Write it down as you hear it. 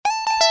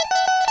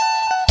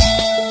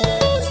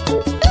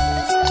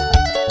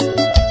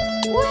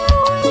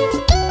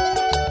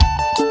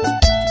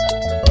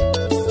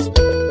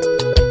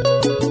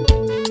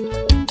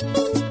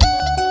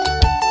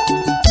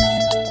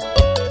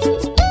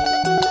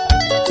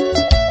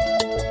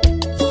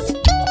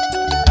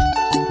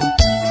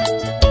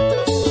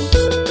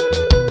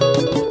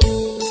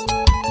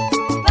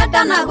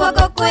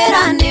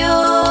kwera ni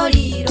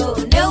uriro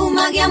ni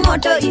umagia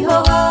moto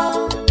ihogo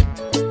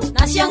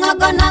na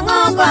ciongoko na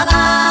ng'ongo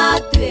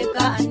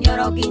agatwika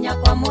nyoroginya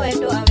kwa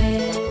mwendwa we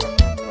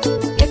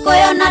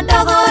Kikuyu na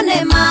ndogo ni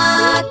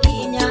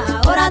makinya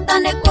urata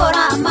ni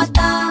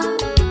kuramata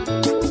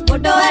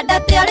mundu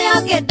wendete uria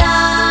ungi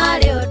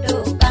ndari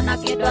undu kana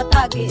kindu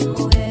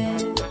atangimuhe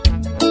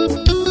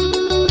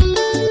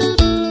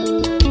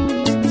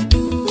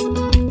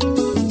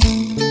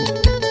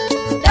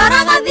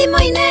Doraga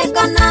thimo-ini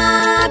kana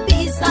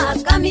bisa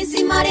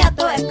kamisi maria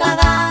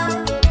twekaga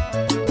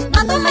na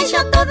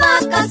tumaisha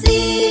tuthaka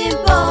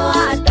simbo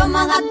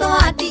atumaga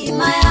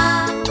twadimaya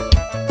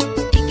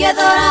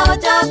ikethora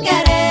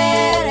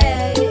ujokerere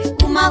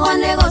kumagwo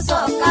ni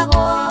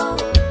gucokagwo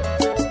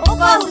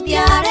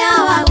ukahutia haria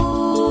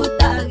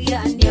wahutagia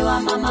nie wa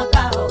mama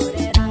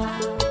kahorera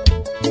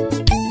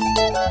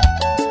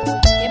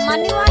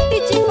Kimani wa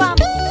tichifam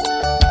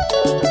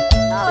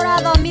na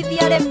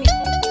urathomithia remi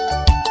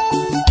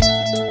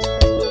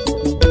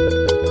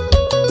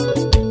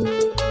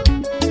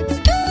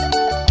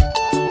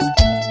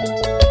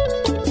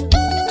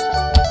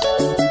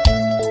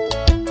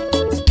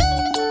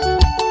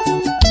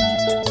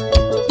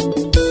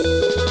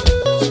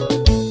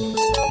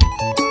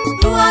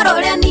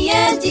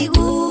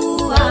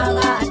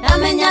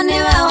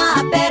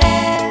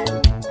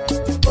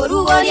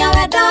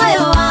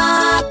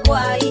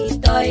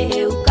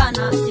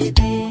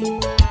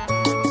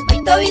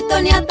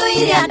Ni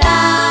atuiria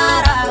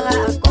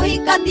ndaraga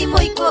kuhika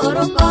thimo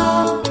ikuruko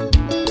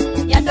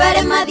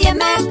yandwere mathie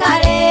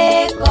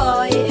mekariko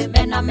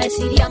mena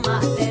meciria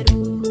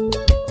matheru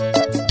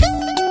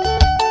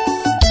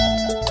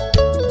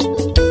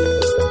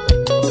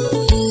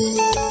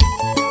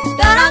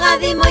ndaraga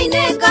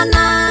thimo-ini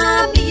kana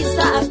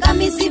bisa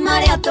kamisi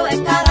maria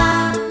twekaga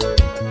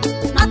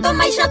na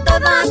tumaisha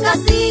tuthaka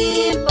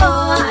simbo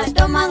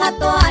atumaga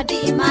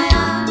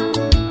twadimaya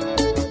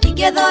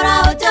ikethora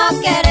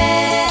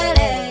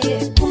ujokerere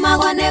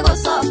kumagwo ni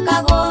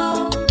gucokagwo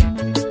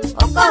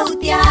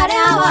ukahutia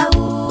haria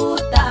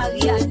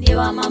wahutagia nie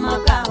wa mama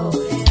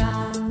kahorera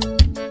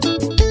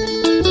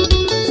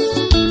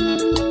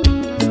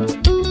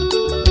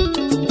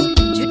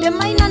Jude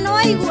maina no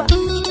aigua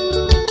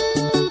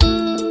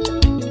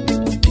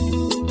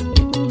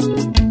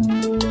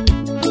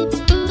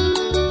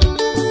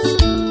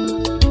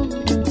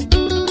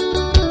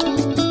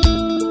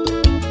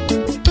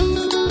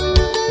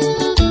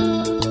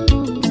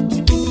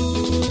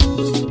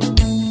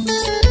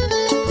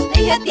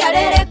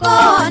tiarere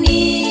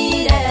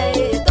konire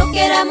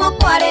tukire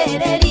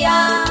mukwarereria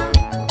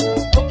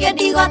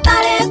ukidigo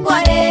tare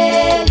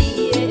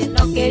kwarerie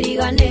no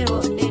kiriganiro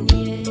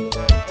ndenie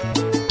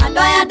andu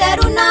aya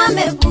nderu na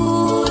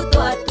mebuto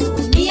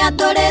atumia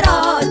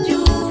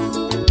tuliroju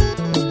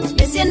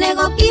ese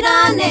nego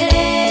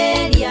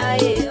kiranireria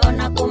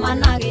ona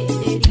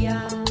kumanagereria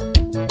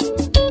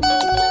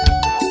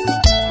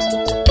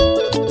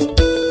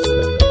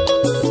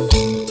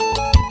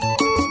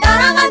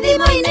Daraga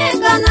thimo-ini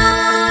kana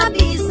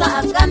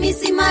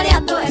kamisi maria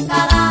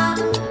twekaga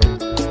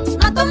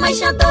na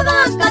tumaisha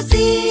tuthaka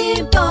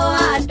simbo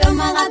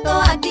atumaga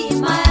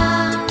twadimaya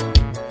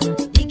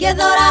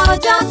ikethora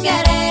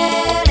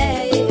ujokerere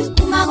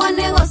kumagwo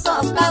ni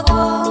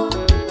gucokagwo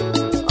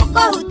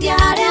ukahutia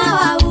haria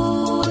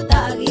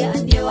wahutagia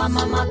nie wa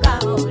mama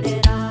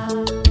kahorera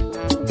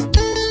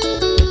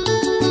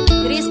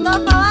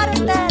Christopher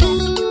Wartere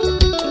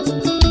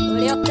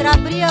uria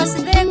kirabrios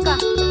theka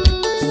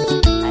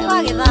aiwa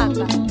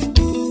githaka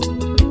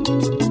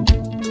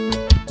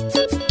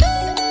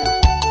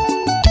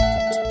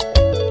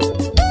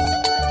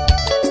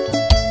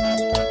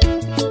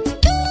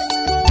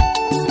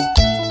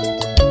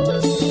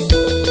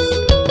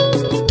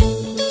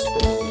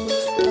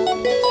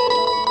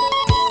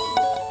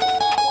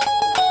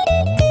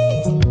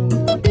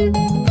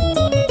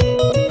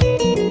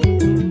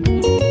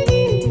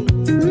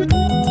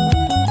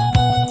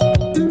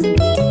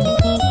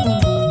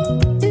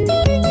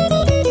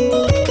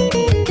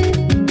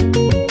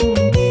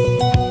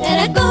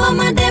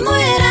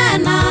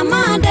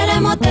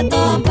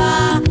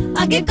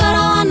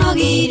Gikoro no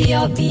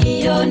girio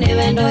bio ni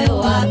wendo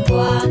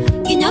wakwa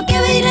kinyo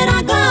kiwirira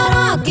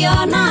ngoro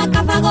kiona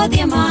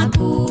kabagothie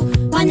maku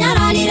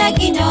wanyararire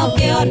kinyo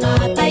kiona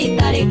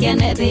taitari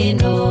kene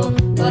thino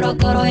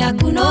korokoro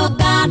yaku no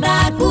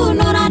kanda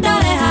kunora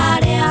ndore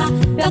haria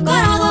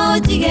yokorago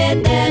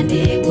jigete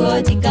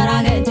niguo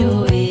jikarage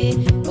njui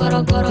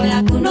korokoro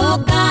yaku no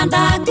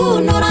kanda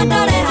kunora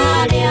ndore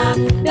haria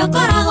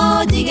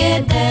yokorago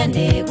jigete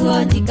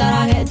niguo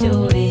jikarage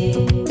njui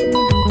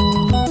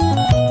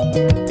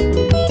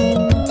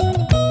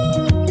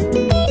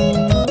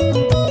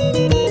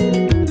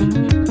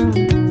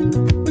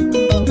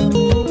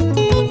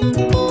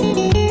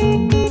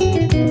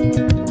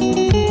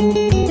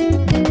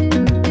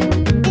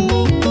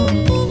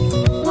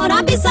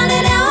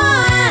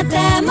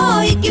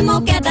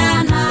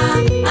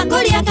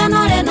Akoria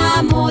kanore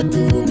na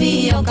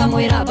mutumio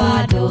kamwira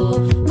bado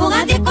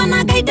mugathie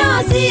kona kaido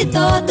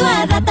masito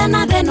twethete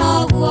na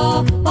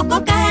thenoguo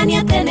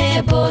okokahenia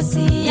tene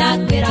bosi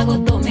yakwira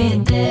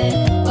gutumite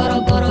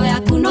korokoro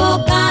yaku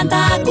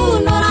nukanda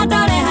kunora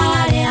ndore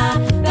haria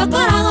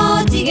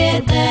yokorago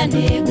jigete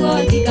niguo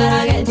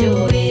jikarage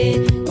njui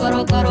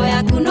korokoro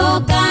yaku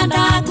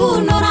nukanda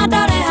kunora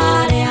ndore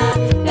haria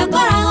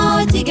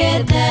yokorago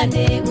jigete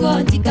niguo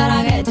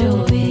jikarage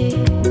njui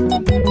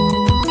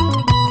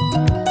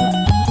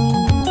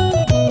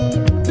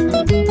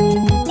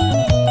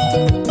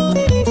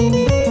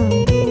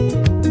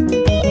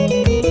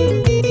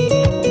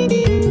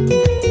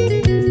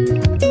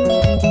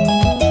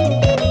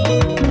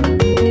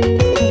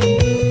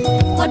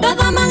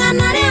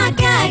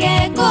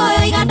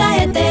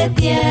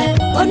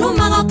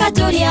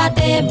Kachuria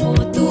de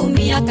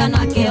mutumia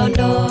kana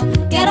keondo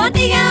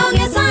Kerotige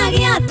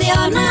ogesagi ate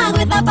ona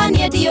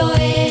gwetapanie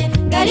dioe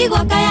Garigo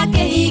kaya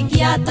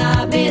kehikia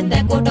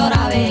tabete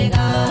kudora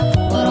wega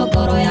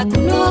Korokoro ya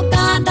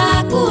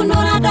kunukanda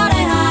kunora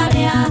dore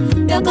haria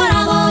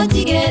Yokorago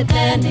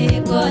jigete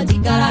niguo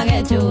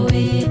jikarage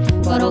njui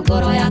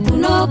Korokoro ya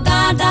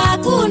kunukanda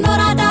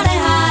kunora dore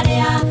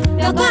haria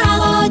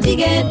Yokorago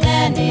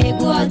jigete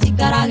niguo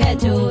jikarage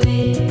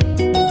njui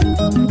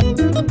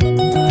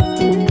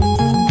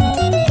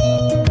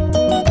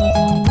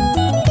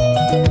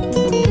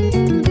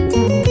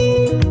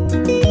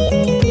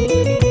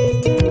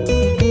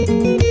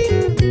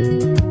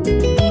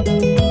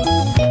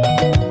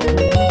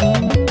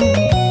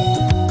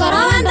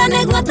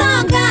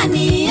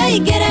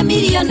Igere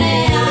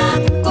milionea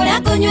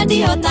Korea kunywa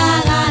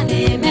dihotaga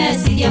ni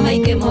mesiria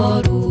maike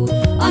moru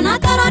Ona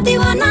taroti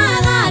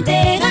wanaga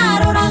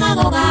Degaruraga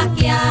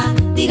gogakia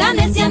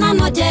Tigane siana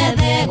no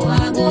jethe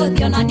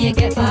Gwaguthio na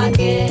nieke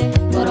fake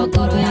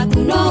Korokoro ya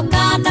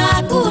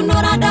kunokanda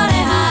Kunora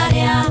ndore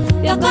haria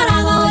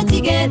Yokorago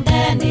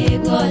jigete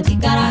niguo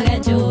jikarage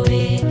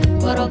njui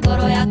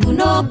Korokoro ya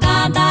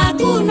kunokanda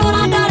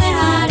Kunora ndore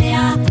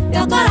haria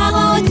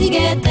Yokorago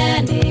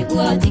jigete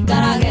niguo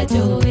jikarage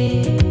njui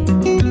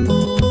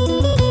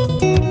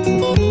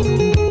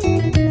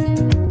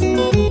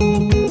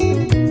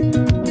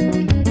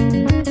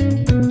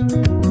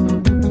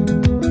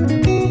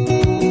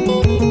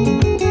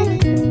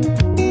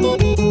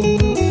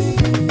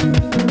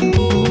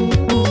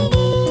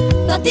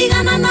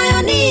Tigana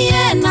nayo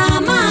niye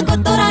na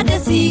magotora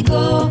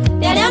desigo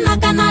Yariana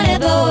kanale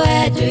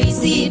doe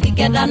Joyce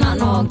dikeda na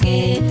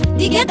noke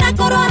Digeta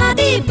korora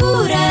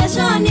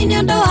depression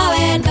Nyondo wa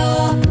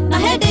wendo Na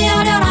hede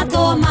yore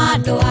oratoma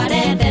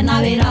Doarede na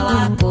wira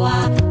wakwa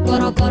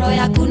Korokoro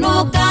ya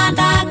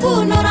kunokanda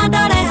Kunora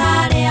ndore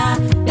haria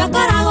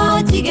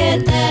Yokorago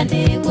jigete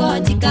niguo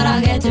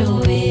jikarage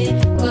njui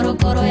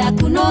Korokoro ya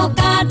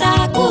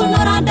kunokanda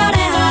Kunora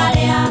ndore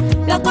haria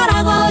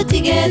Yokorago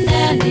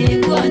jigete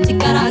niguo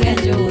jikarage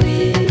njui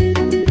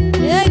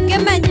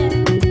Kemenye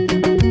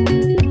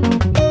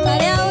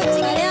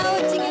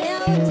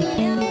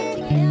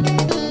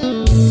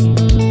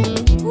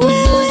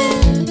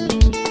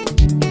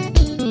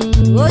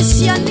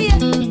Oceania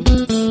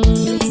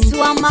Joyce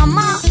wa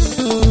Mamaa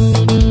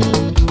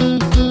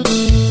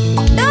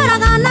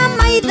Doraga na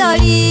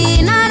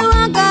maithori na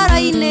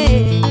ruangara-ini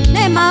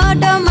Ni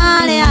maundu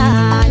maria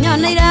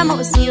nyoneire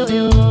mucii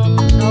uyu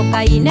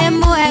Ngai nĩ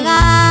mwega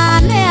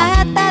nĩ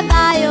ahete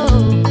thayũ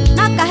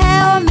na kahe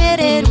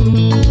ũmĩrĩru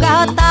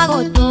ngahota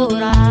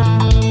gũtũra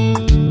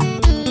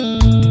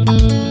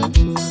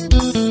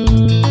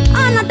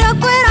Ona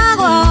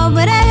ndũkwĩragwo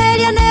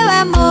mwĩrĩhĩria nĩwe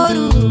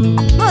mũru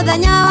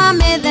mũthenya wa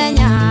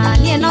mĩthenya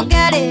niĩ no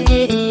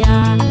ngerĩhĩria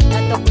na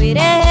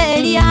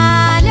tũkwĩrĩhĩria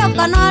nĩ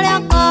ũkona ũrĩa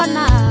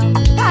ũkona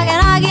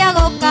kageragia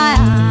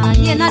gũkaya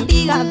niĩ na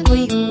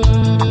ndigakũigua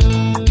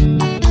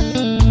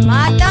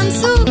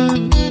Matansu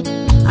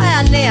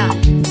aya nĩa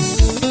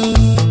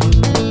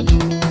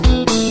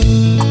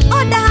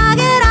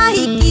Ondahagĩra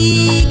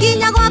hiki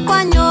nginya gwakwa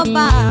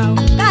nyũmba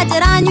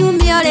kanjĩra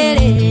nyumio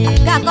rĩrĩ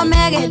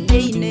ngakome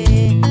gĩtĩ-inĩ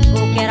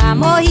gũkĩra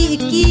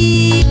mũhiki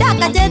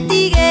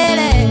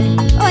ndakanjĩtigĩre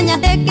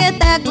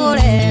ũnyandĩkĩte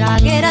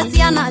kũreragĩra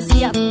ciana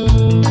ciaku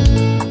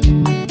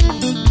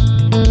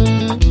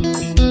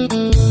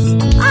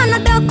Ona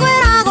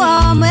ndũkwĩragwo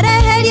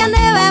mwĩrĩhĩria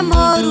nĩwe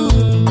mũru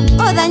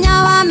mũthenya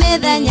wa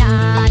mĩthenya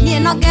niĩ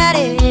no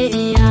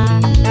ngerĩhĩria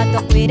na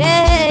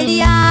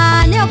tũkwĩrĩhĩria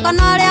nĩ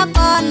ũkona ũrĩa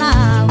ũkona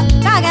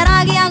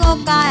kageragia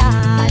gũkaya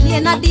niĩ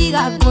na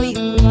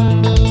ndigakũigua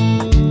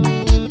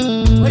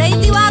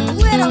Ũrĩithi wa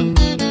kwĩrwo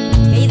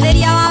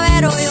Geithĩria wa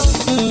werũ ũyũ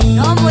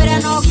no mwĩre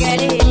no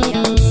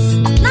ngerĩhĩria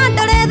Na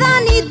ndũrĩ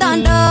thani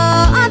tondũ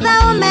othe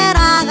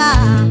ũmeraga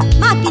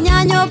makinya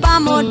nyũmba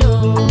mũndũ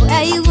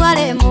eigua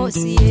rĩ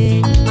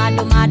mũciĩ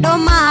Mandũ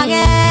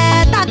mage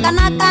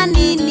takana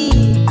kanini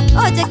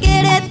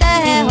ũnjĩkĩrĩte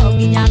heho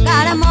nginya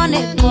ngaremwo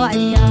nĩ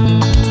kwaria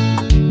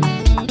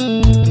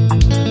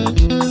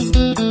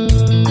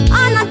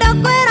Ona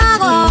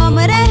ndũkwĩragwo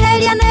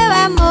mwĩrĩhĩria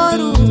nĩwe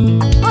mũru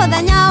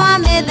mũthenya wa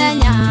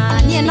mĩthenya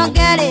niĩ no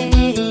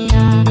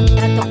ngerĩhĩria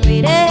na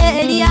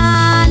tũkwĩrĩhĩria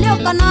nĩ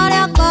ũkona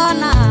ũrĩa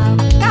ũkona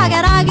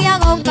kageragia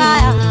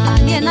gũkaya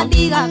niĩ na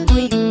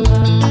ndigakũigua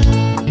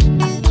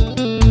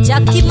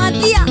Jackie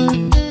Madia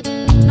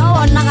no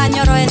onaga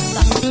nyoro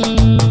esta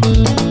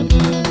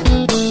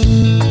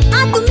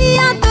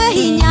atumia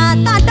twehinya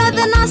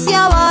tandothe na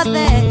cia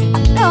wothe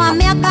ndewa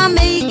miaka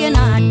miingi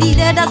na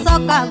ndirenda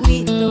coka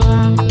gwitwa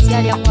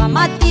ciaria kwa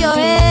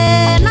matioe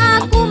na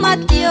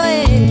kumatioe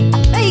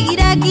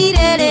ndoigire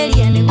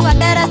ngirĩrĩrie nĩguo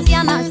ndere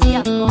ciana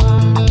ciakwa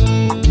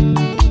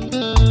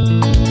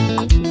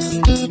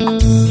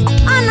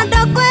ana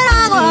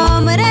ndokwĩragwo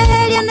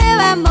mwĩrĩhĩrie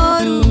nĩwe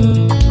mũru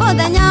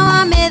mũthenya wa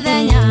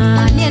mĩthenya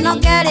niĩ no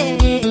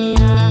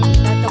ngerĩhĩria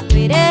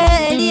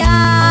ngatũkwĩrĩria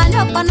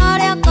nĩũkona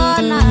ũrĩa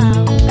ũkona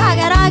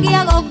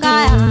ngageragia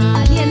gũkaya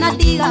niĩ na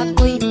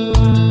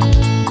ndigakũigua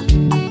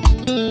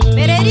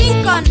Mbere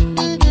Lincoln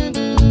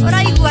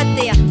ũraigua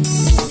atĩa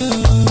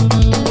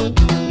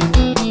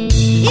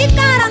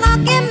ikaraga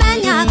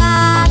kĩmenyaga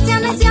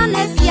ciana icio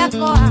nĩ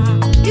ciakwa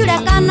yure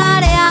kana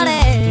rĩare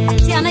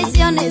ciana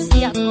icio nĩ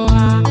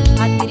ciakwa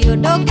hatirĩ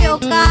ũndũ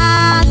ũngĩũka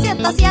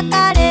ciĩto cia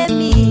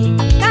karĩmi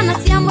kana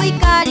cia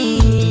mũikari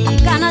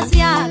kana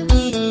cia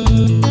akiri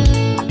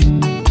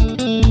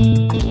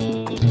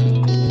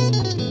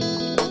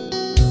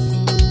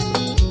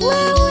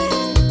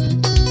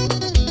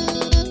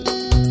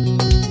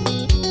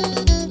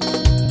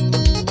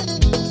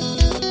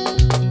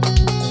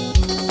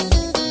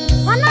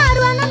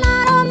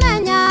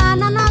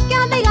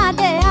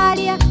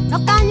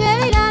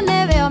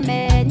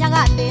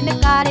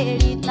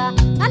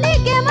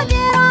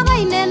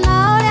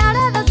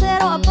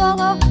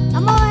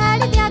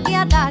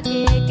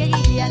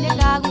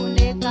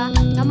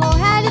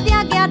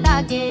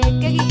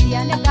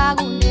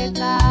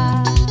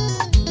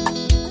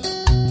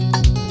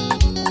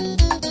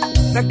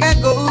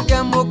Rekego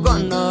uke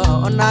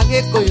mukono ona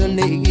Kikuyu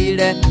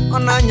nĩigire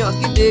ona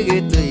nyoki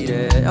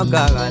ndĩgĩtũire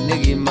okaga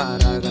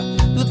nĩgimaraga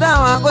thutha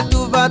wa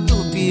gũtuba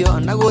tubio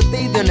na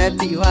gũteithio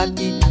neti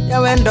waki ya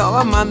wendo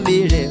wa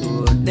mamire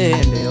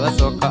nĩndĩ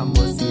wacoka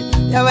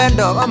mũciĩ ya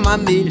wendo wa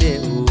mamire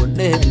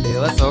nĩndĩ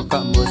wacoka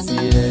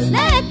mũciĩ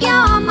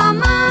Nekio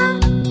mama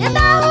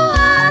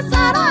ĩtahuha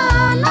caro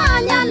na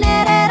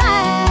nyanĩrĩre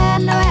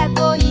nĩwe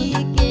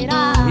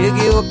kũhingĩra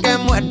gĩgĩũke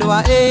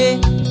mwendwa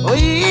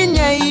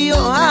oinye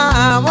iyo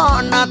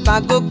wona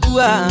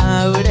tagũkua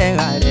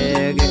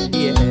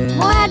ũregaregerie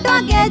mwendwa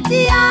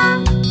ngĩtia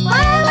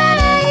wewe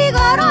wĩ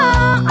igũrũ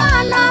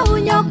ona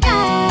hunyũke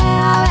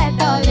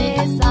wendo wĩ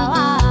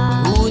sawa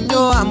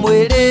unyoa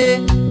mwĩrĩ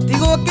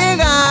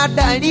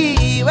tigũkĩgandari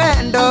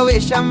wendo wĩ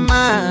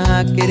cama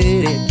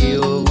kĩrĩrĩ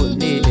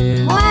kĩũguni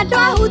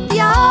mwendwa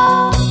hutia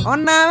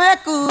onawe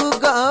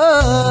kungo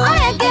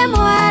arĩngĩ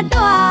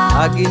mwendwa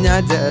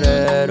akinya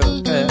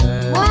njererũke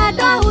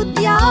mwendwa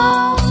hutia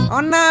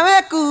onawe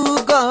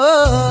kungo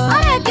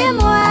arĩngĩ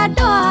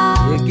mwendwa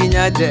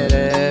ikinya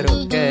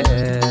njererũke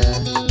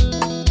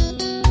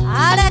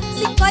Alex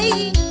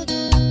Koigi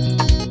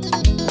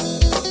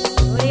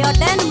ũrĩ o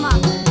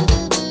Denmark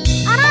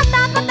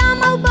aratakota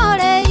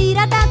maubore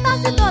ira data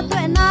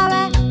citotwe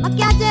nawe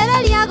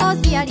makĩanjĩrĩria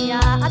gũciaria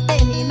atĩ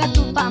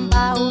nimetupa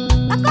mbao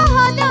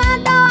nakohothe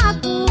wendo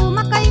waku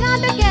makaiga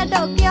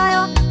ndũkĩndũ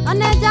kĩoyo no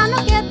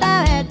nĩnjanũkĩte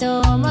wendo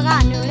mwega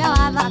nĩ ũrĩa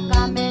wa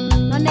thakame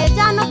no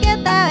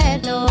nĩnjanũkĩte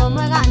wendo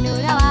mwega nĩ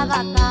ũrĩa wa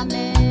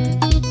thakame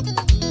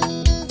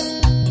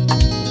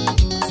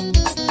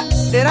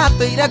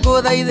ndĩratũire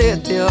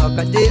ngũthaithĩte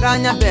kanjĩra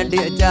nyambe ndĩ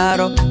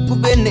njaro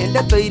kumbe nĩ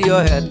ndeto iria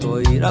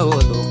ohetwo ira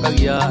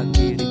gũthũkagia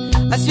akiri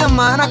acio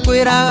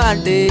marakwĩraga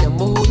ndĩ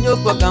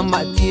mũhunyũkwa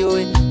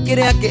kamatiũĩ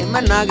kĩrĩa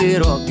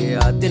kĩmenagĩrwo kĩa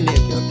atĩ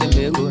nĩkĩo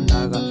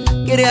kĩmĩgunaga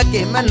kĩrĩa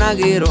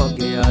kĩmenagĩrwo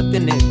kĩa atĩ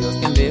nĩkĩo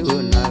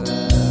kĩmĩgunaga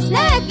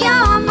Nekio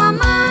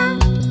mama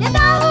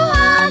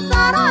ĩtahuha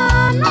caro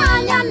na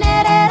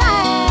nyanĩrĩre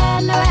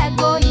nĩwe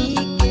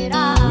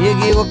kũhingĩra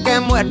gĩgĩũke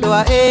mwendwa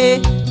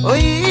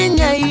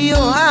oinye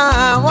iyo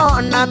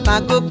wona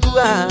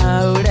tagũkua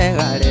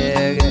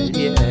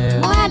ũregaregerie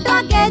mwendwa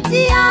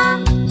ngĩtia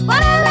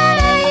wewe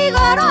wĩ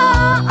igũrũ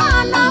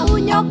ona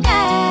hunyũke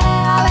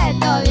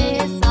wendo wĩ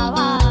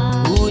sawa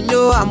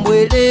unyoa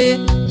mwĩrĩ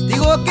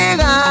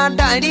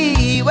tigũkĩgandari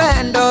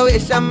wendo wĩ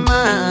cama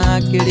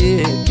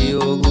kĩrĩrĩ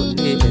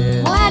kĩũguni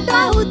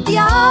mwendwa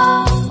hutia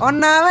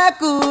onawe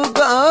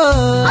kungo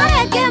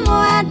arĩngĩ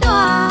mwendwa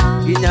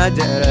kinya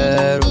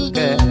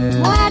njererũke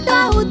mwendwa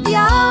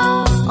hutia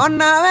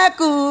onawe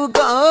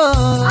kungo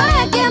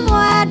arĩngĩ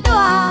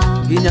mwendwa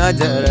kinya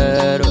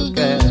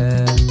njererũke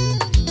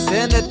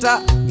Seneta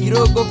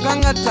Irũngũ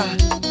Kang'ata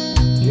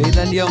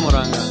geithanio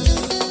Mũrang'a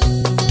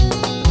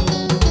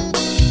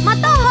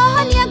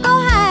matohohonie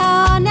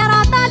ngũheo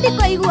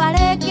nĩaratandikwo igua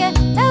rĩngĩ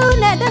rĩu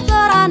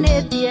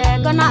nĩndĩcũranĩtie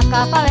ngona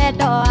kaba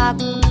wendo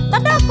waku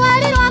tondũ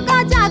kwerirwo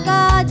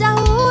nganjanga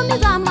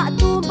humiza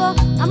matumbo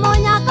na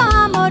mũnyaka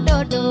wa mũndũ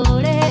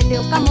ndũrĩ hĩndĩ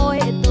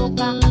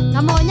ũkamũhĩtũka na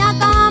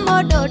mũnyaka wa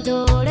mũndũ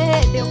ndũrĩ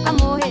hĩndĩ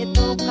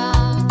ũkamũhĩtũka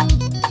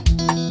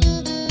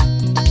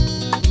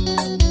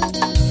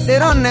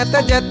ndĩronete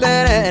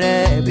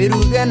njeterere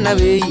biruge na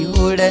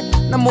wĩihũre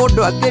na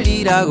mũndũ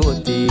akĩrira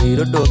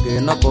gũtirũ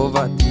ndũngĩno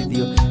kũbatithio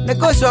mathio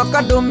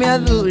nikucoka ndume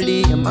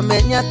athuri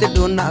mamenya ati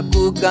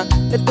ndunakunga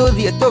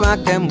nituthie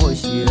tugake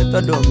mucii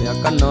tondu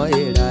miaka no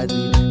irathi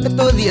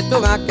nituthie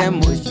tugake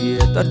mucii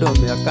tondu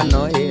miaka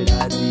no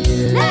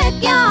irathi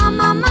nekio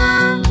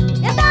mama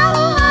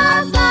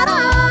ndahuha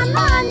sara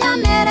no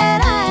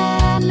nyanerere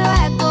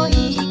nwe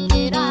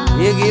kuhikira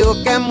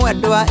igiuke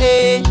mwendwa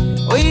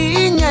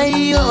uinya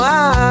iyo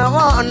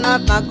wona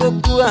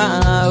takukua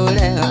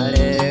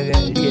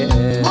uregaregerie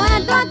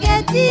mwendwa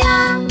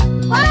ngetia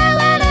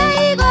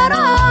wewe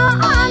igoro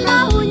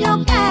ana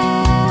unyuke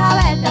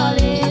wendo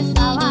ri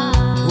sawa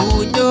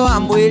unyo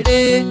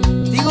amwire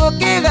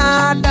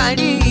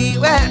tigukigandari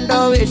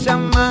wendo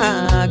wicama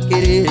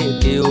kiriri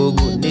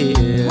kiuguni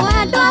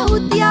mwendwa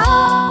hutia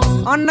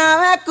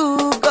onawe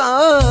kugo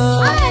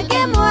areke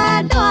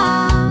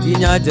mwendwa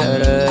inya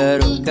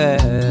njereruke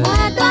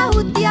mwendwa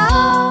hutia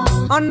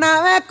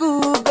onawe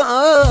kugo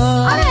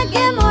areke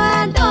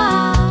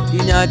mwendwa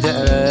inya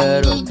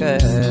njereruke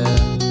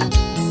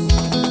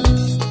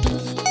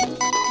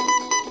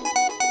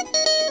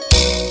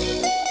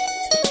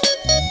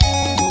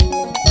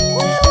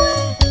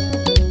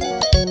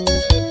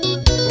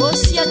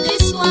Osia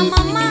Joyce wa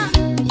mama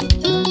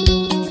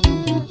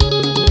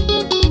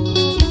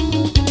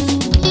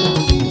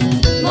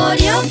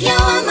Moriokia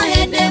wa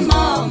mahende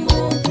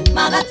momu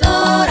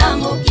magatora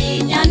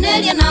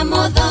mukinyaneria na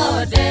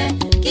muthode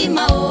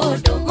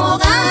kimaudu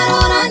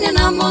mugarurane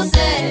na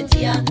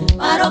mucenjia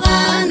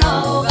warugano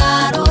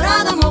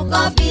ugaruraga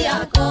mukobi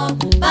yako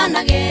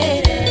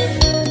banagere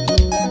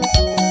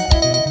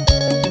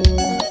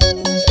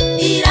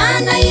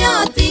irana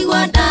yoti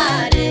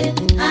guandare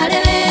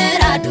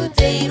harewera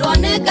duteirwo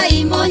nĩ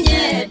Ngai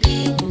Mũnyedi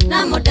na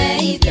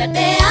mũndeithia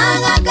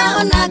ndĩaga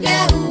ngahona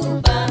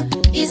ngehumba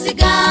ici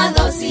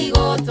ngatho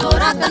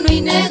cigũtũra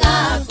kanua-inĩ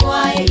gakwa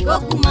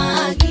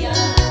igũkumagia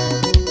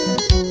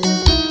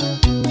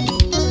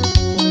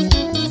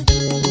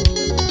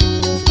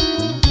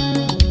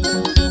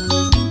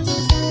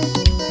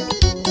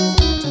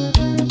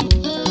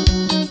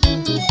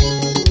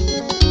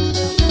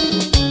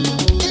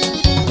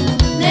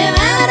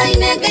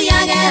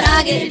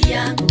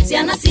Ngai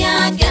ciana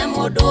ciake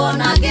mundu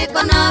ona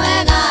ngikona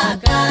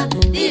wegaka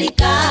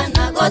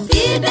ririkana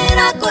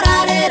gutindira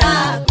kurarira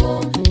ku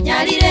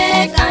nyarire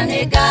kane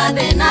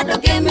gathe na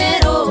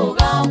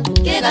ndukimiruga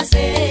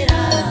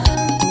kigacira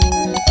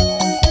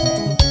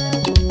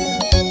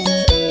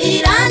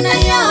irana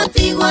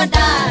yotigwo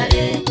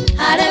ndare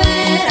hare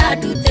wera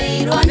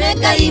nduteirwo nĩ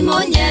Ngai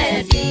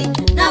Mũnyedi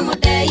na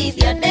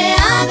mũndeithia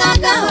ndĩaga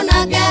ngahona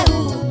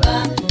ngehumba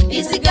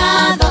ici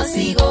ngatho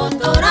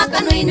cigũtũra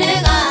kanua-inĩ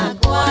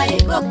gakwa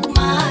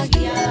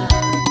igũkumagia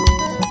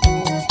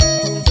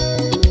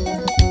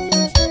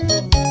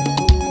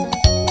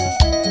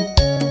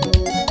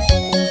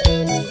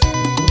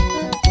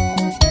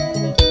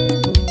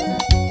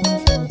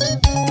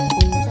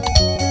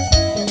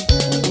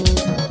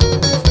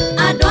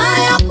andũ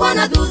aya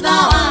kuona thutha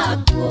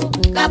waku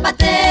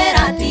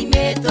kambatĩra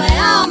timitwe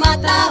yao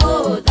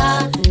matahũtha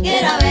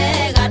gĩra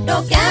wega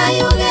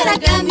ndũkeyugĩre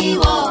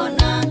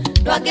ngemiwona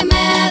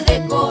ndwangĩmethi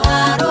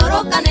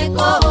kũharũrũka nĩ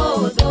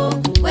kũhũthũ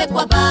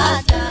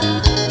gwĩkwambata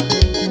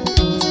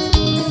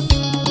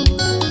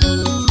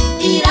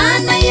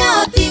irana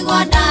yotigwo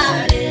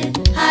ndarĩ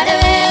harĩ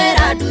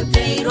wĩra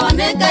ndutĩirwo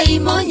nĩ Ngai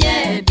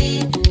Mũnyedi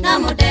na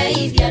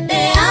mũndeithia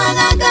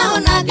ndĩaga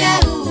ngahona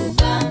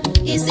ngehumba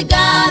ici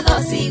ngatho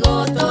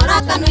cigũtũra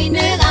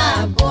kanua-inĩ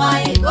gakwa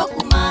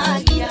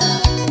igũkumagia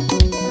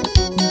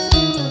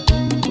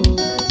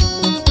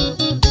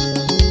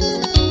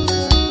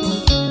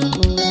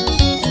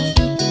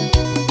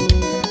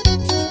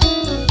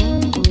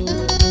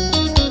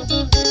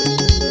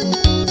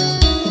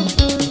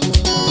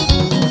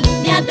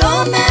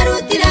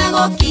merutire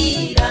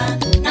gũkira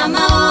na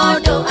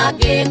maũndũ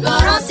angĩ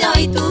ngoro ciao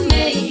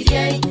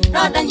itumĩirie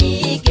ronda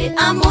nyingĩ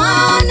amwe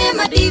nĩ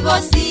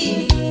madivosi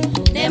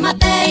nĩ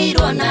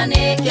mateirwo na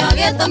nĩkĩo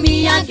gĩtũmi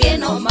angĩ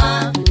no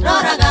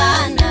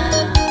maroragana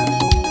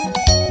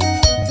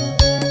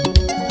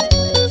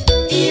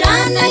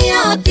irana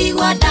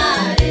yotigwo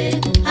ndarĩ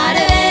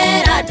harĩ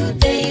wĩra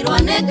ndutĩirwo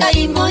nĩ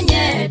Ngai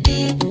Mũnyedi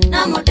na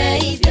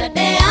mũndeithia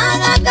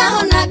ndĩaga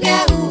ngahona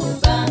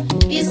ngehumba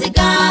ici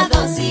ngatho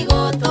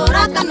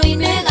cigũtũra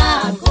kanua-inĩ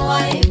gakwa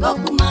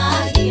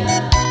igũkumagia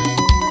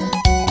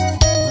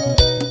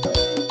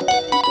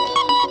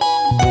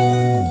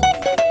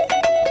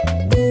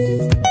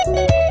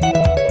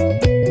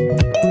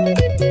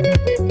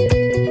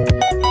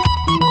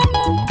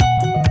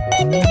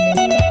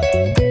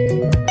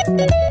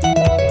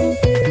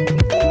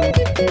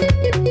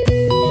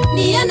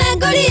niĩ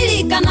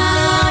nĩngũririkana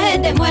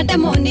hĩndĩ mwende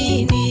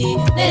mũnini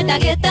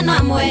nĩndagĩte na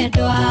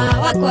mwendwa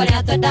wakwa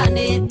ũrĩa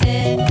twendanĩte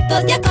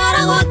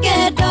tũtiakoragwo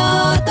kĩndũ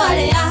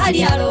twarĩ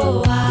aharia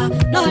rũa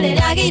no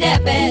rĩrĩa agĩire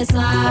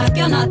mbeca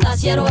kĩona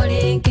taciarwo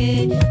rĩngĩ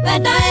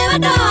wenda wĩ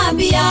wendo wa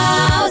mbia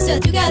ũcio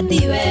njuge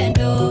ti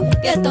wendo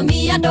gĩtũmi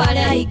andũ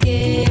arĩa aingĩ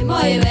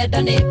moĩ wendo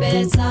nĩ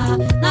mbeca,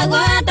 naguo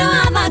wendo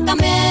wa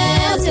thakame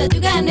ũcio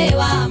njuge nĩ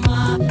wa ma,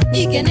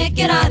 ningĩ nĩ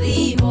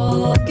kĩrathimo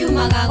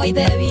kiumaga gwa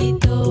ithe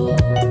witũ.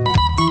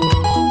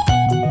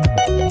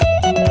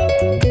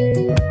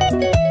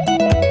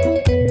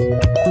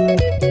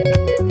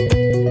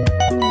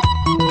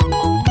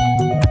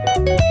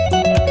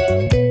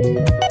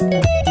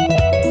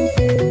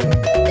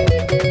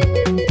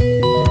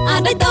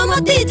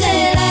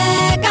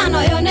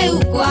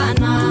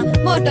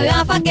 Mũndũ ũyũ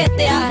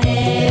abakĩte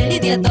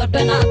arerithie tondũ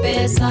ena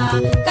mbeca,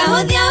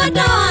 kahũthia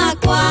wendo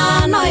wakwa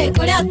no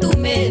ĩkũrĩa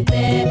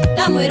tumĩte,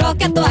 ndamwĩra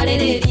oke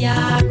twarĩrĩria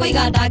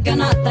kũiga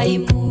ndangĩona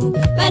taimu,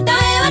 wendo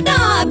ĩ wendo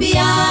wa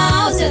mbia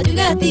ũcio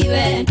njuge ti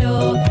wendo,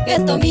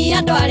 gĩtũmi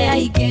andũ arĩa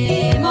aingĩ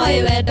moĩ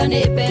wendo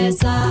nĩ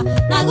mbeca,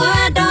 naguo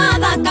wendo wa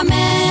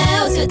thakame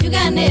ũcio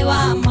njuge nĩ wa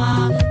ma,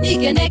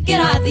 ningĩ nĩ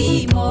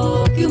kĩrathimo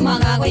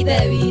kiumaga gwa ithe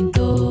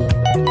witũ.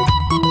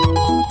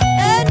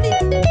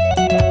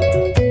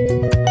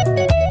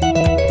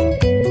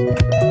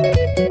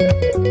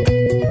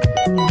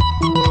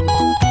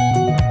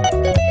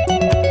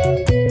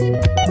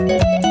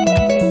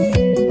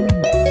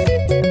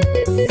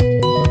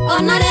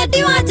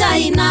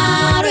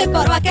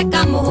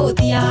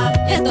 Kamuhuthia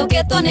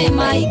hetũkĩtwo nĩ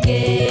maingĩ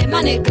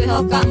manĩ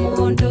kwĩhoka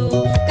mũndũ,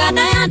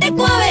 kana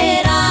yandĩkwo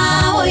wĩra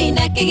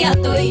ũine kĩgĩa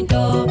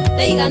tũindo,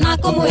 ndaigana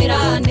kũmwĩra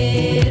nĩ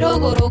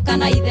rũgũrũ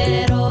kana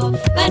itherero,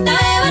 wendo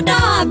ĩ wendo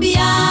wa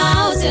mbia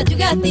ũcio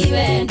njuge ti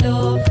wendo,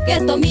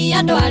 gĩtũmi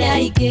andũ arĩa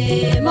aingĩ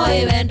moĩ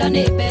wendo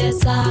nĩ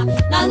mbeca,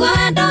 naguo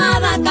wendo wa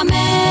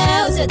thakame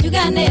ũcio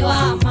njuge nĩ wa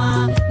ma,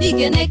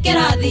 ningĩ nĩ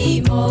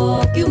kĩrathimo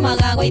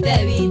kiumaga gwa ithe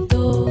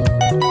witũ.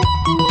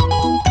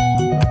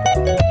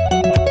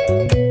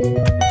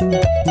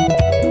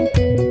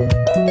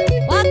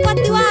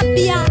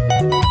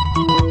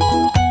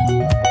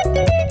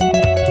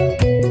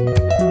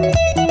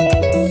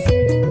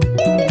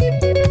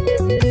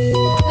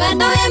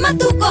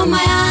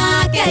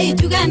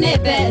 Nĩ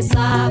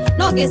mbeca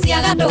no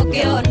gĩciaga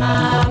ndũkĩona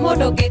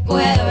mũndũ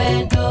ngĩkũhe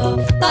wendo,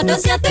 tondũ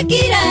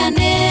ciatuĩkire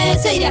nĩ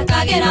cio iria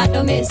kagĩra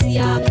andũ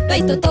mĩcia,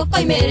 twaitũ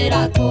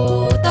tũkoimĩrĩra kũ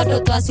tondũ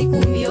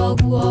twacikumia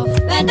ũguo,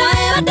 wendo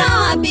ĩ wendo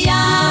wa mbia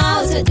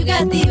ũcio njuge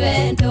ti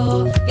wendo,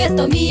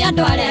 gĩtũmi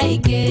andũ arĩa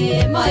aingĩ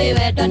moĩ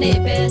wendo nĩ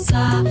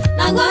mbeca,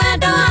 naguo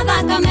wendo wa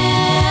thakame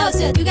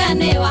ũcio njuge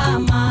nĩ wa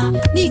ma,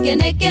 ningĩ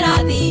nĩ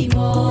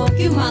kĩrathimo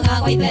kiumaga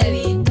gwa ithe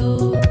witũ.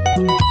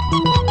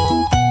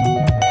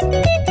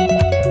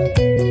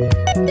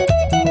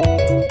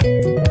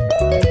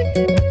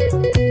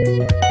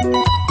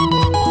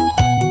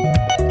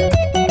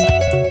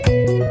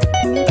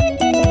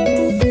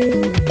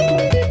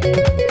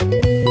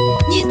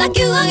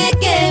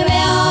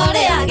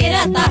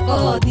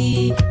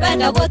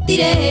 Wendo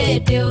gũtirĩ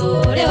hĩndĩ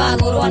ũrĩ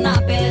wagũrwo na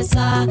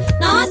mbeca,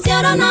 na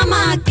waciarwo na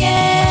make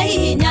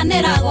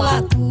hihinyanĩra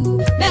gwaku,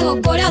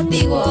 megũkũrĩa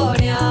ũtigwo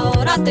ũrĩa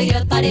ũratũire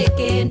ũtarĩ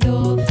kĩndũ,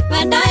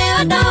 wendo ĩ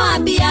wendo wa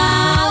mbia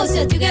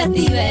ũcio njuge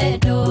ti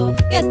wendo,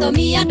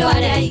 gĩtũmi andũ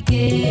arĩa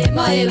aingĩ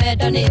moĩ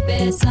wendo nĩ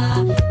mbeca,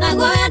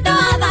 naguo wendo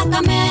wa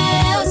thakame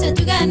ũcio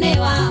njuge nĩ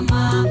wa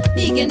ma,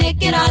 ningĩ nĩ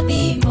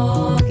kĩrathimo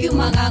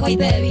kiumaga gwa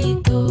ithe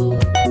witũ.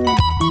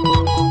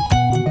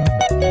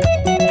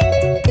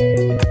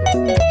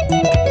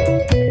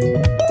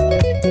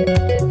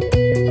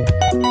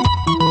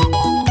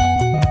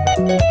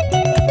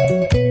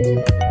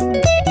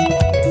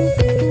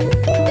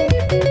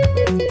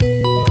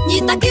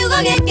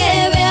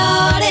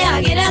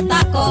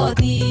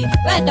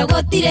 Wendo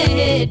gũtirĩ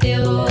hĩndĩ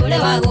ũrĩ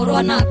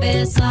wagũrwo na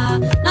mbeca,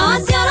 na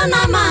waciarwo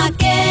na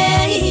make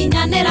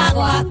hihinyanĩra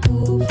gwaku,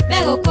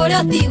 megũkũrĩa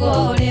ũtigwo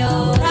ũrĩa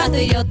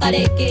ũratũire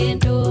ũtarĩ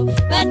kĩndũ,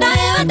 wendo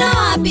ĩ wendo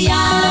wa mbia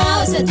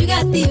ũcio njuge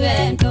ti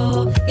wendo,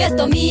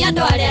 gĩtũmi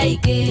andũ arĩa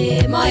aingĩ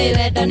moĩ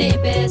wendo nĩ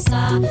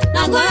mbeca,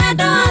 naguo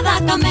wendo wa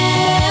thakame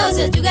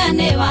ũcio njuge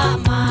nĩ wa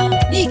ma,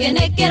 ningĩ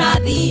nĩ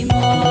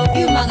kĩrathimo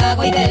kiumaga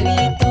gwa ithe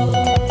witũ.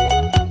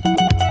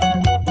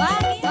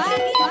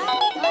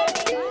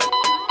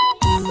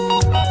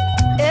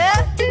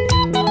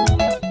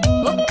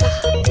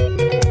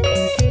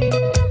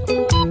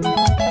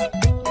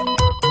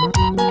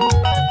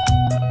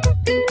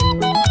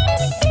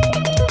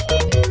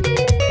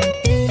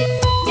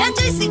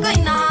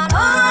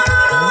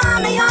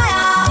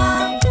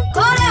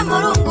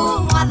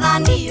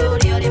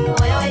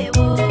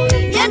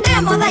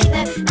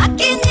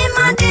 Akinyi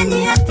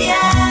mandinyihetie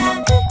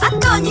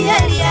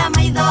atonyiherie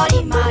maithori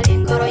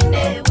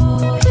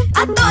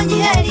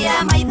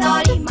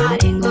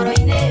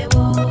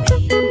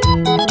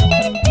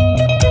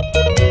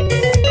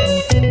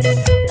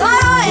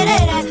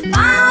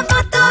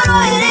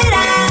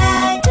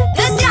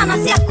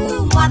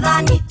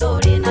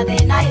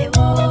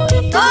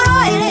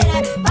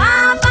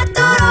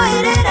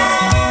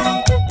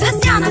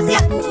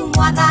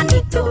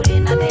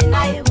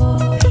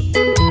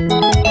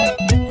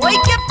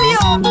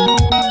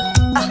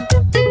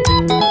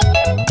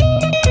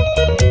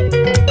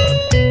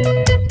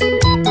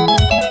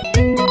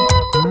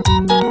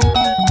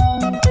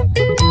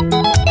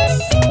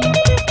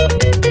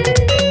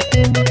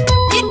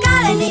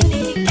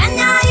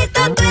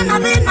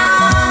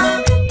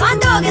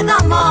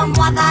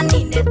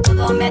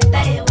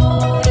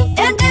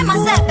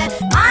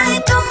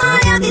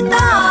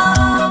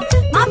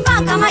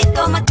Mabanga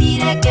maito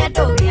matire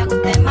kendo gya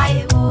gutema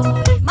ihu.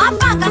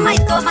 Mabanga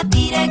maito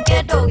matire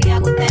kendo gya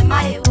gutema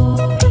ihu.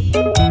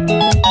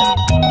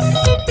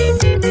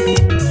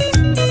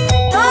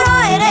 Toro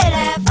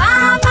erere,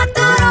 baba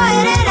toro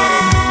erere.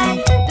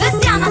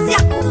 Tuciana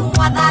ciaku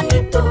mwathani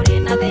turi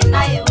na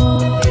thina ihu.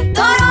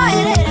 Toro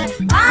erere,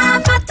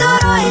 baba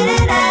toro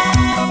erere.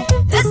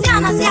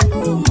 Tuciana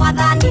ciaku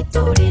mwathani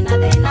turi na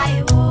thina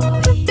ihu.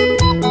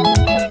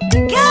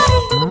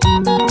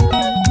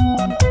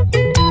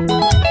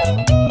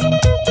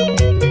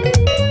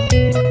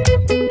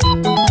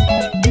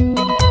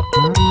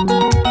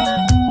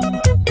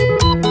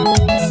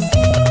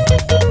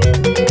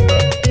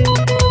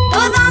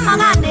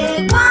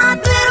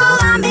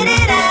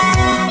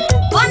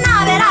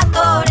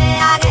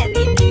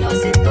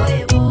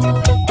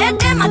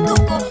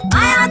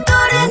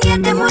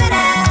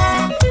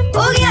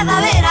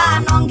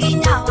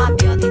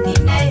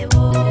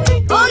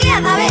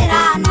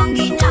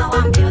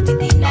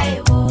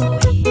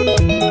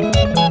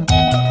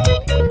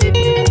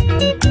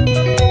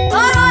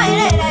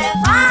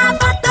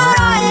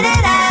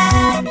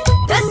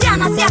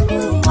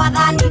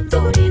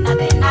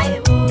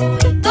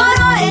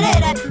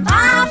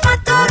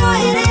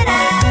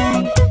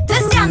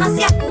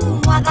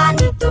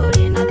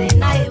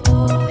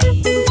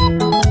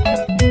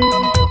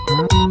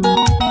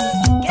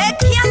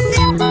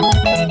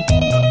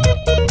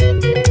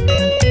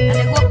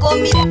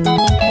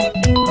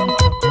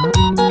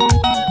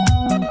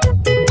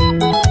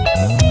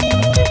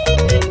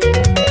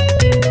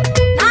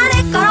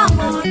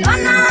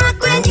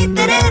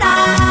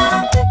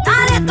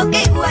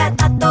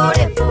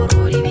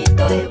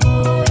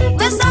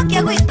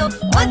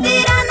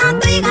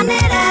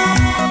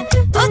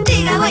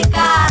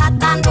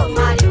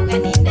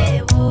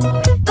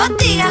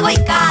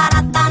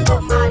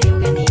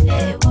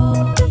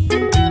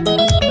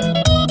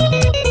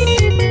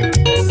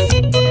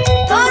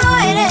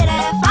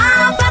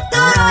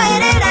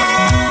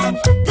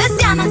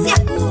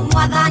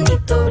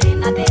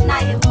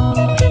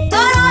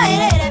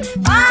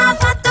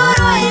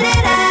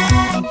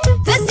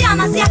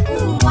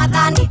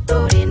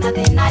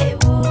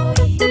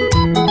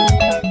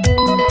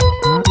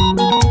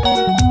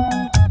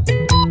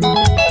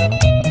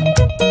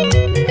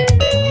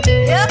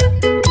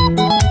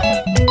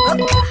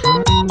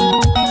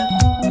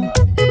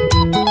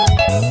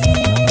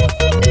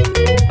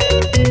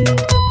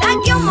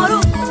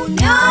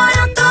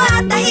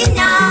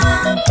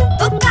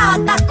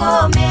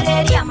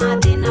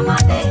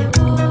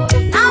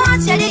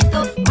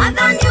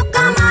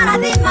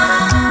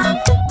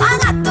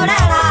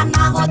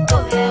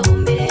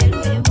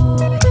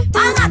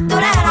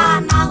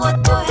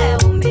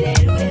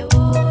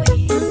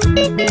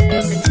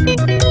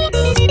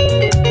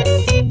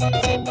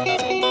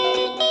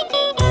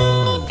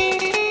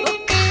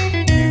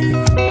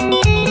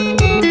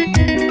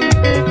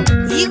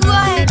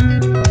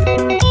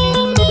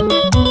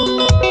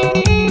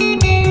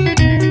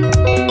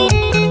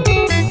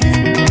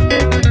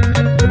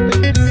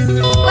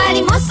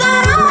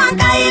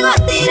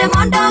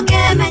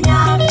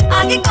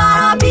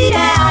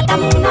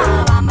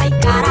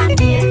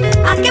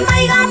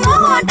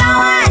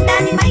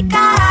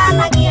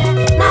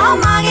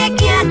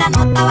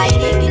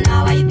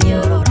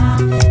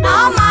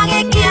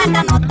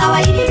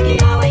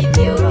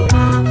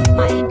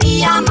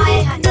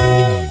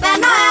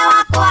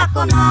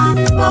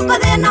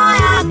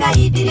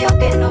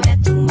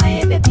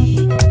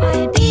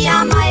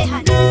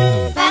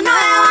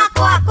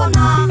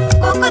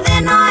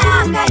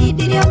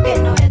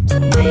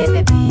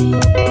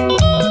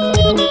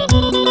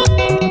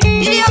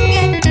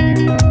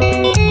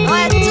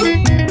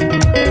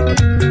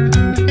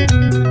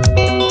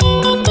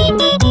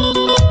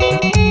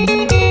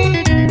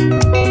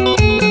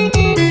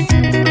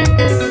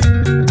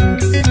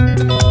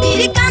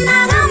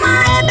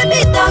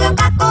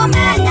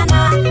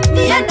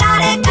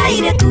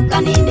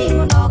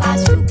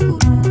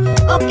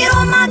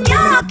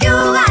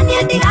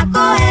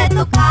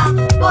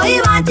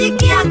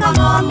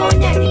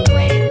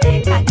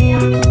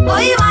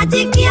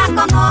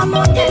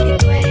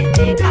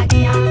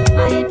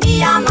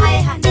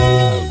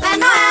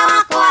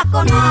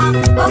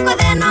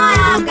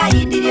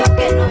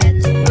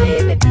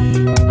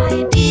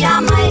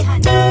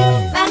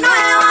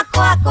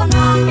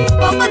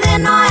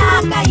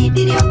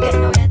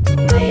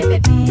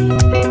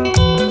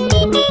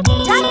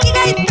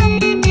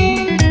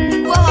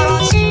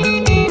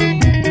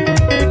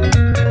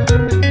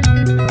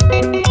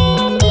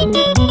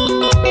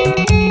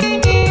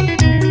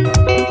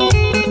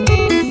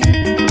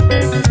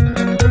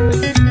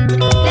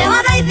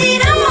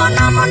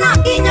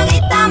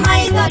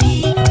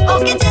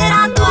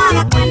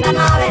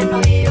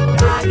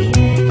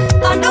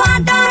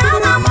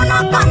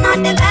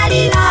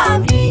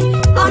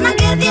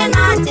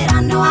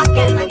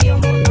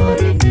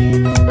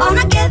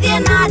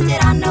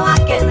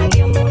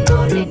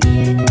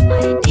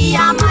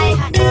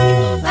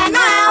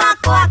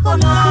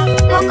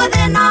 Koko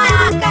de no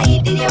ya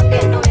kaitirio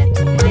que no es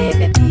tu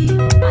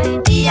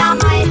baby.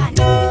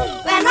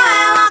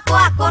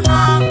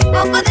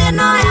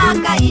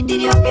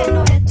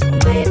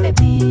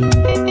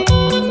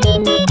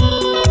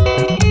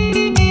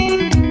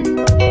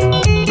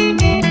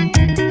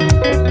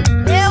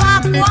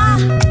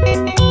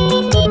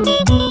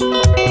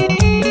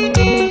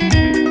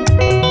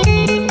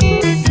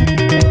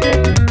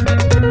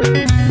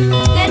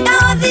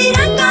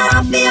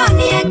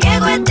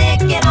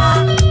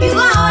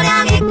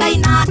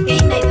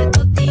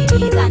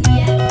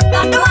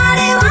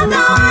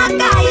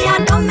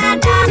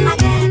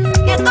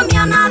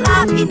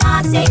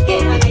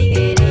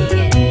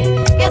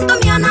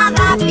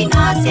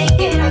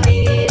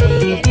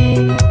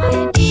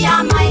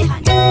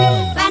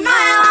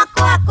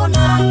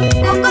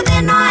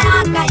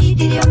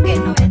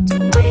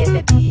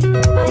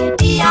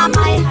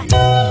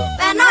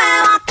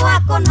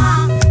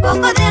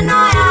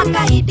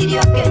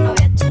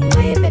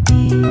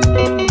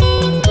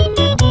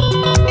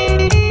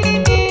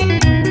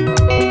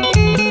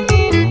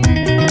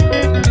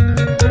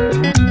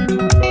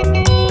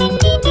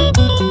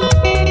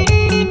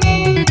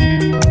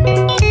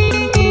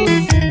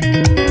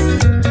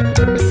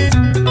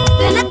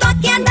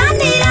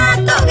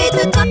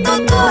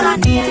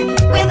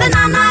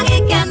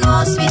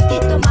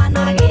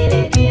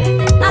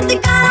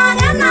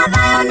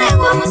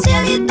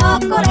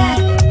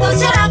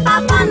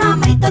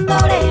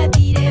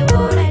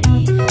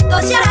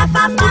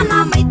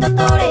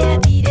 tũtũrĩe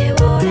thirĩ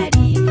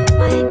woreri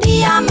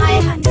mahĩtia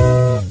maĩhani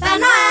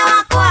wenoe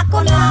wakwa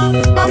kũna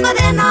gũkũ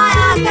thĩno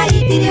ya Ngai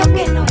ndirĩ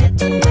ũkĩnoe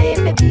tumaĩ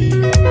bebi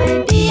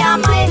mahĩtia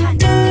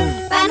maĩhani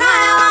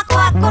wenoe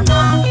wakwa kũna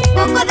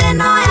gũkũ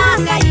thĩno ya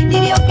Ngai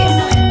ndirĩ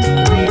ũkĩnoe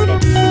tumaĩ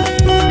bebi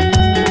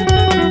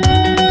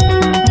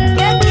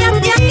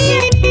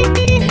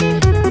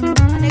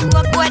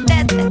nĩguo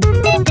ngwendete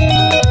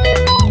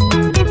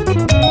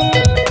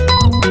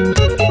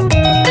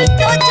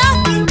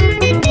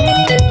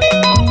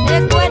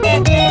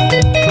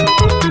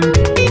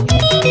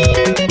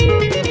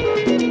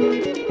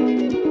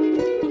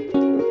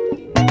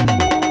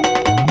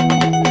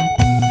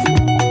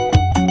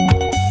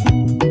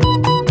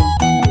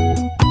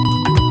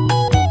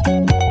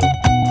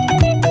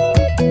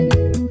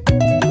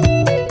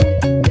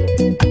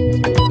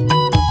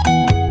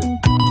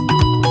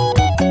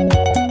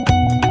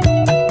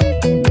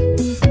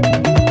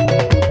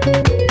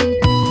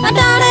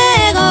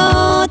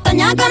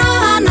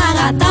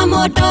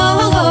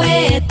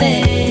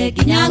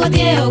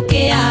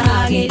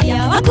ũkĩaragĩria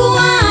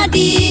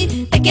wakuandi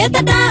tekete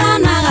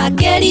ndahanaga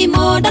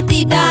kĩrimũ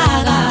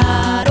ndatindaga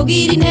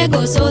rũgiri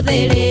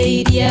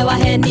nĩngũcũthĩrĩirie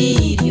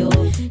wahenirio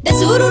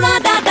ndecurura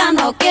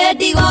ndandano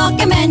kĩndigo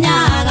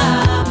kĩmenyaga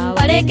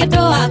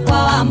warĩkĩndũ wakwa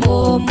wa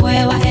mũmwe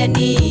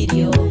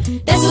wahenirio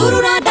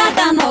ndecurura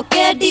ndandano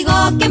kĩndigo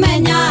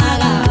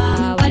kĩmenyaga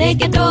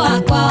warĩkĩndũ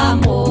wakwa wa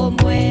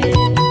mũmwe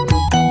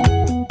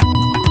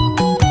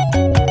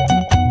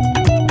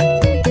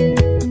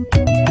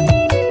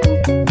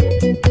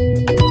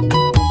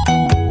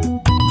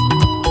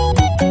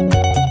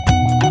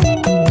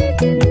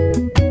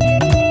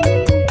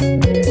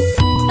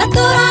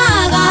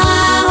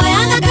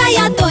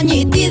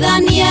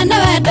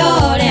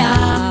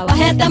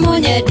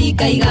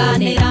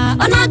ndikaiganĩra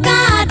ona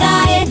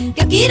kandaĩ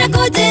gĩkire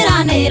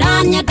kũnjĩranĩra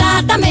nyenda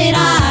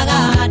ndamĩraga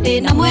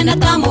ndĩna mwene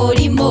ta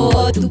mũrimũ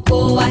tukũ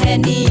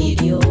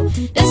wahenirio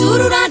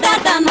ndecurura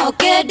ndandano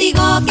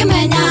kĩndigo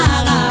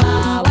kĩmenyaga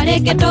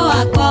warĩkĩndũ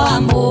wakwa wa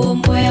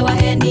mũmwe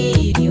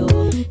wahenirio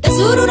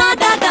ndecurura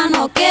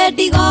ndandano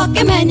kĩndigo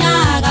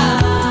kĩmenyaga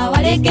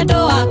warĩkĩndũ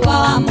wakwa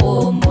wa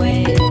mũmwe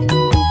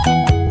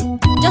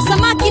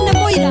Josamaki nĩ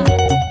mũira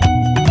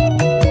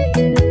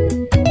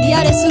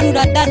ndiarĩ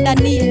curura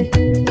ndandanie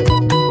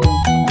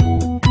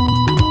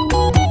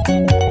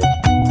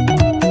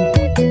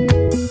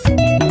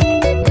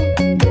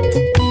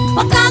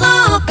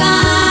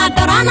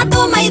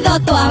maitho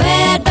twa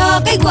wendo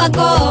kaigua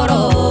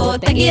ngoro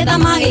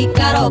tegĩthama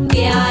gĩikaro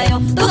kĩayo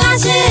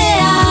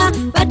tũgacĩa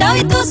wendo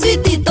witũ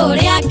switi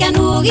tũrĩa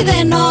kenu githĩ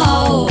no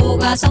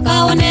ũgacoka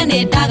wone nĩ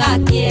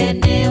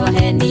ndagakĩene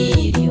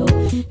wahenirio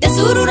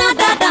ndecurura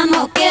ndandano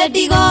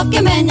kĩndigo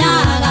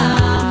kĩmenyaga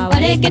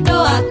warĩkĩndũ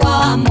wakwa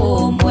wa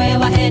mũmwe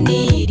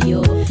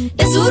wahenirio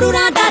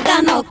ndecurura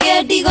ndandano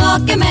kĩndigo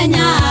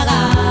kĩmenyaga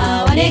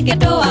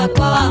warĩkĩndũ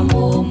wakwa wa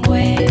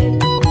mũmwe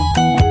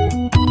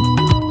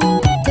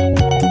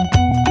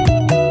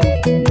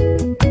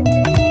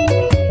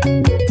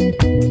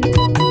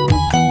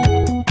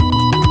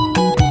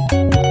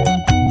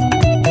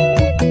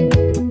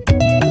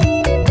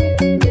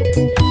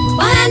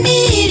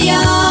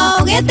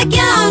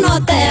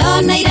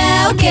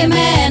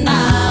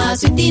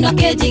switi no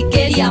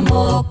kĩnjikĩria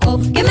moko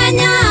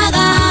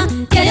kĩmenyaga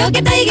kĩrĩa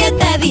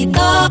ũngĩndaigĩte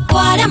thito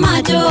kwarĩa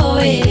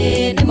manjũĩ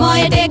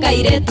nĩmoĩ ndĩ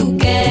kairĩtu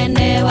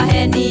kene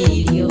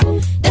wahenirio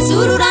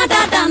ndecurura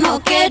ndandano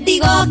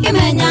kĩndigo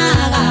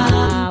kĩmenyaga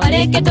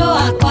warĩkĩndũ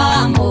wakwa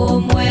wa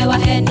mũmwe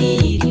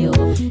wahenirio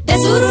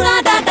ndecurura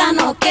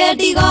ndandano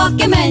kĩndigo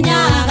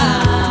kĩmenyaga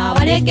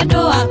warĩkĩndũ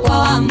wakwa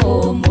wa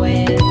mũmwe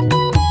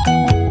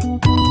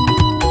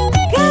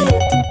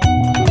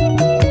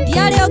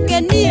ndiarĩ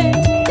ũkenie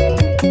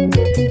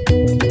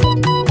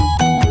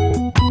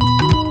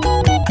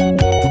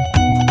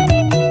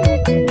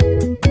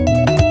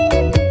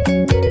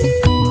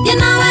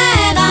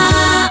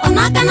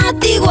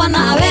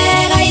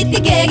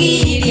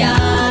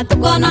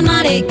tukonana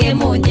rĩngĩ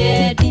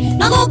mũnyendi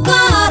na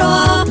gũkorwo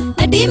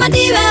nĩndima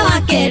ndiwe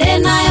wakĩrĩ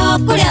nayo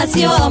kũrĩa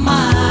cioma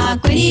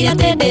kwĩrire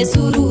atĩ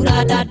ndĩcurura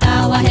ndanda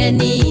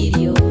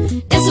wahenirio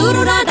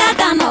ndĩcurura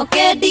ndandano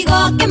kĩndigo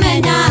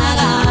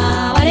kĩmenyaga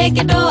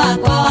warĩkĩndũ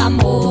wakwa wa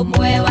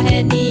mũmwe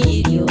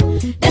wahenirio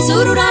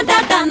ndĩcurura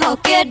ndandano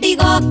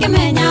kĩndigo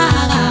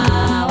kĩmenyaga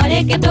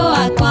warĩkĩndũ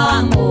wakwa wa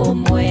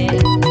mũmwe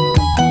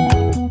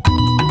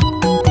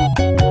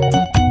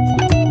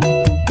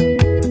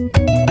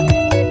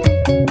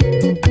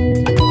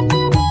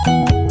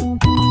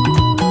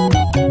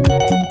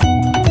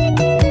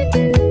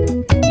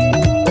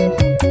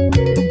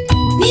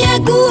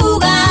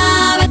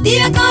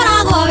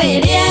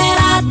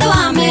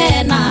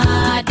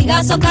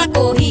soka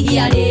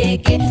kũhihia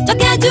rĩngĩ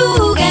njoke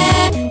njuge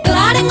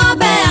tũrarĩ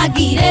ng'ombe ya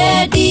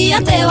ngirĩndi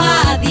atĩ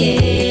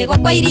wathiĩ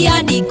gwakwa iria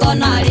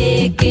ndikona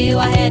rĩngĩ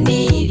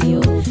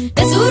wahenirio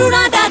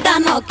ndĩcurura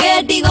ndandano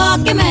kĩndigo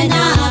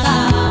kĩmenyaga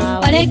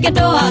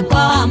warĩkĩndũ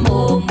wakwa wa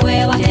mũmwe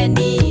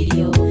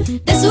wahenirio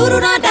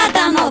ndĩcurura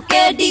ndandano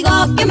kĩndigo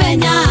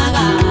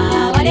kĩmenyaga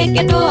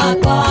warĩkĩndũ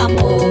wakwa wa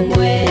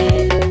mũmwe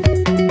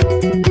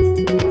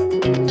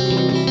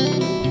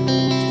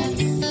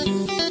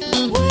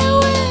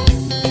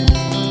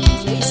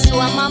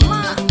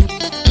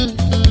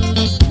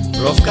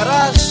Prof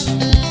Karash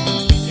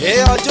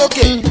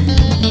ojoke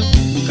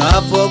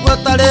Kafogwa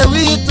tale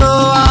wito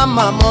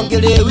ama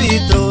mongere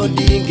wito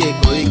ndinge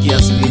koikia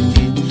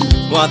switi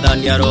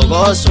Mwathani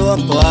arogocwo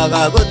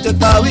kwaga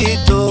gutuka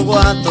wito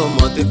gwato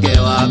motuke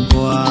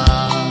wakwa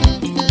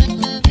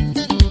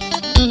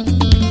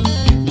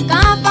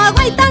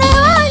Kafogwa itale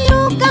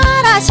wanyu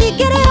Karashi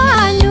kere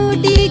wanyu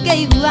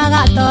ndinge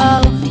iguaga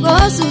to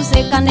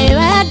gosucikane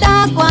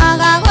wenda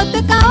kwaga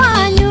gutuka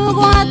wanyu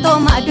gwato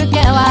matuke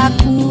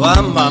waku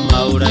Wa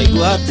mama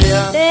uraigua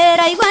atia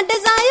ndiraigua ndi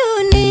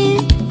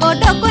Zayuni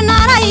kundu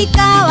kwina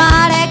raika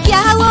warekia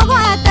hau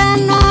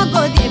ugwete no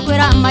nguthie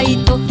kwira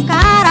maitu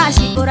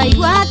Karashi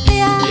uraigua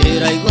atia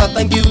ndiraigua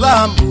ta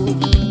ngiuga mbu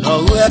no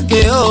uwe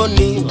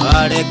kiuni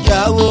warekia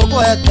hau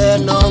ugwete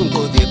no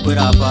nguthie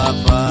kwira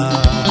baba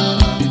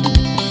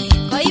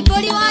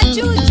Koibori wa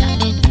chuja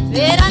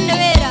wira ni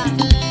wira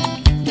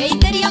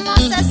geiteria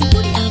Moses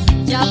kuria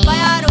jamba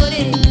ya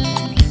ruriri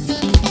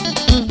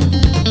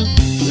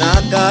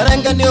na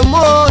karenga ni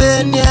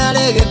umoe ni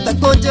aregeta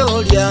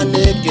kunjuria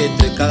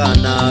nikitwikaga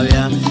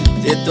nawe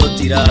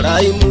titutira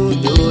raimu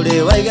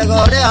nduri waiga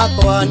gore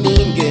akwa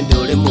ningi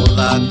nduri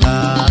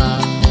muthaka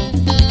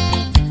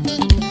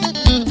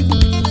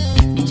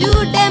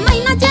Jude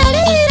maina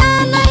jerira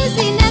na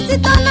isi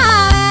nesitona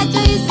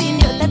Joyce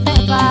ni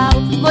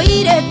utetebau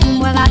moire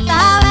kumwega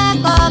tawe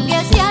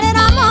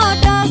kongeciarira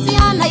mondo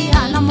ciana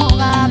ihana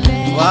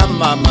mugambe Wa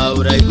mama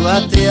uraigua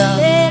atia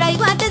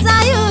ndiraigua ndi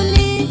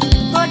Zayuni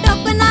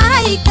kundu kwina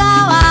raika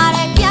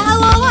warekia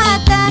hau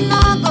ugwete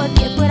no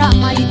nguthie kwira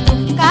maitu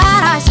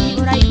Karashi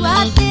uraigua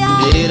atia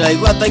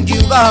ndiraigua ta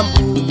ngiuga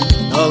mbu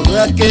no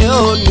uwe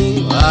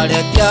kiuni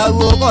warekia hau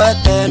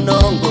ugwete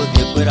no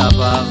nguthie kwira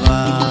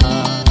baba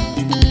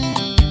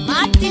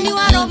Martini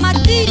waro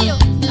matirio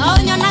no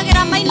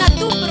nyonagira maina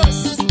tubros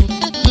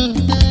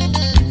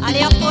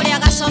aria kuria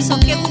gacoco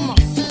kigumo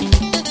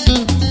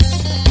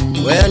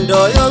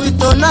wendo yo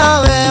wito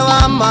nawe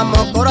wa mama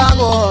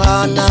koragwo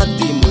hana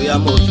timu ya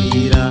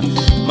mubira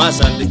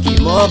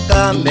masambiki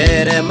moka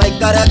mbere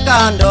maikare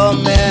kando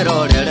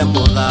merorere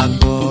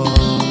muthako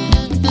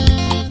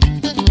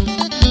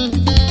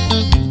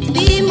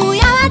timu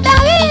ya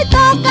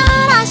Dawito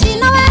Karashi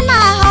nawe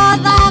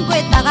nahodha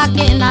ngwitaga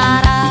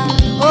kinara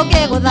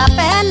ukigutha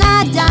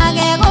pena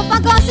njage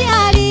gubanga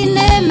ciari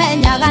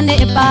nimenyaga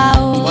ni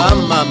mbao Wa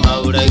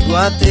mama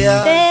uraigua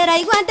atia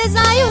ndiraigua ndi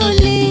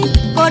Zayuni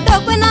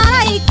kundu kwina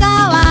raika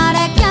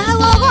warekia hau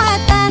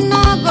ugwete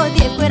no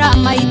nguthie kwira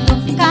maitu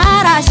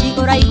Karashi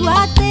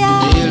uraigua atia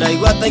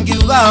ndiraigua ta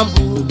ngiuga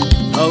mbu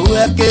no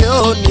uwe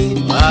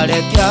kiuni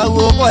warekia hau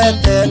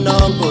ugwete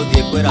no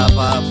nguthie kwira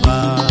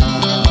baba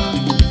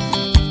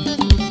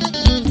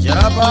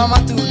jaraba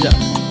matunda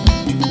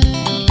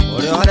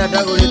uria haria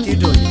ndaguriti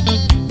ndunyi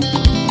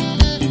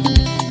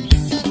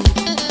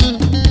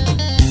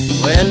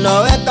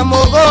weno weka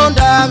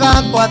mugunda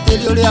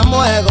gakwatiri uria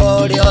mwega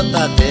uria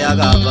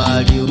utateaga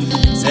variu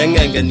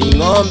sengenge ni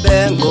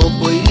ng'ombe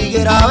nguku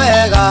irigira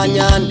wega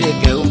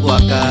nyandike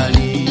umbwa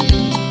kari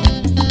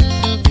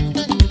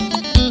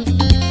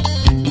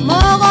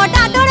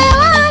mugunda nduri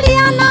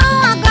waria no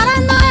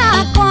akarano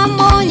yakwa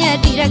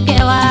munyendire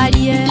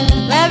kewarie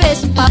wewe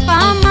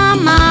papa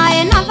mama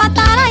ena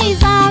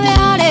bataraiza we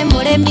uri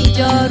murimi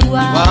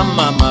njorua Wa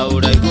mama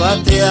uraigua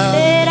atia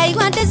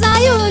ndiraigua ndi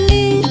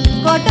Zayuni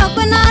kundu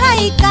kwina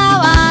raika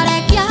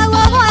warekia hau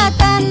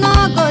ugwete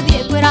no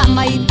nguthie kwira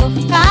maitu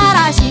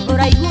Karashi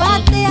uraigua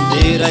atia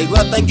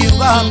ndiraigua ta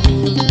ngiuga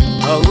mbu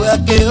no uwe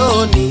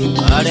kiuni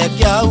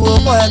warekia hau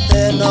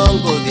ugwete no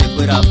nguthie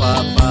kwira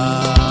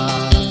baba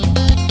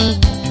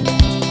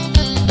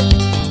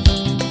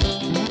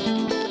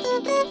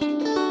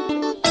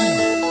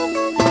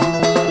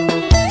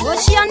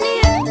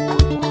Oceanie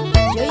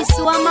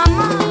Joyce wa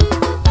Mamaa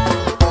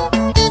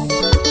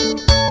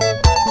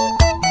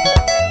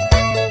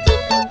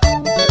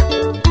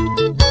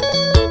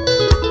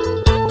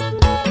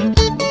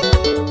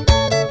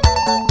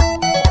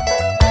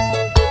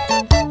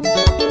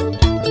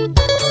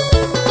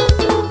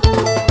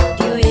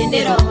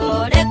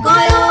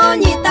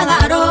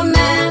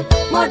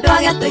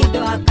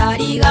Indo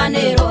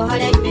akariganirwo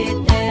haria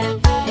imite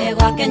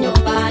egwake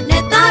nyumba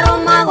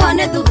nitarumagwo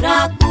ni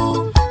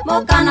thuraku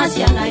mukana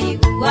ciana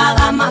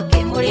iguaga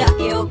makimuria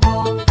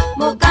kiongo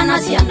mukana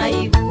ciana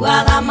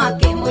iguaga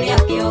makimuria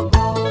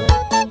kiongo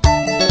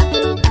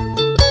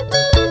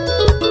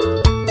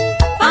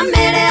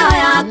familia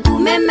yaku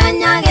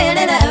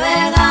memenyagirire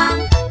wega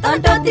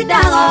tondu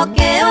tindaga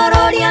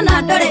ukiururia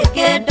na nduri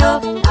kindu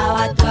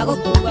awatua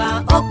gukua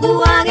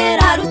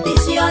ukuagira ruti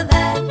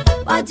ciothe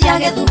wajia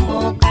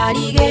githumo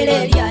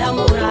karigiriria ya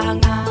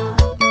Murang'a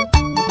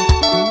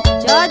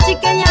George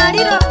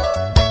Kenyariro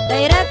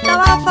director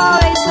wa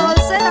Foreign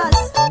Soldiers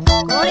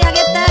kuria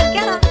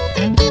gitekera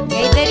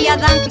geithiria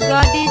thank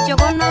God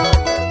jogono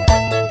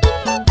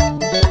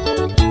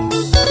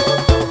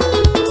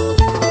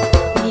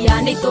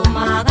yani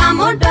tumaga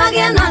mundu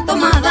agie na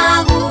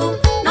tumathagu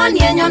no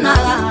nie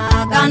nyonaga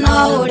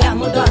kana uria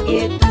mundu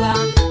agitua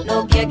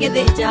no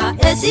kiegithija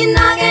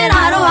esinagira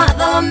rwa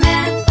thome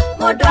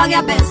Mũndũ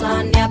agĩa mbeca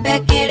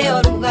nĩambekĩre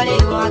ũrugarĩ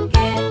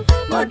gwake.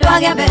 Mũndũ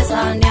agĩa mbeca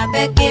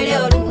nĩambekĩre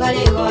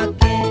ũrugarĩ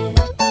gwake.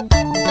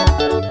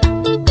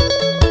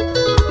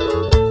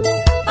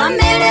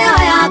 Bamĩrĩ ĩyo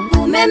yaku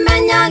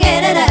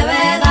mĩmenyagĩrĩre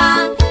wega,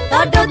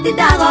 tondũ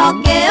tindaga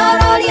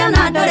ũkĩũrũria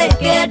na ndũrĩ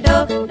kĩndũ.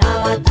 Na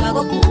watua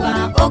gũkua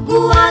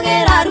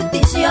ũkuagĩra ruti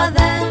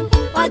ciothe,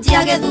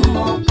 wanjia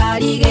Gĩthumo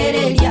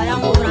karigĩrĩria ya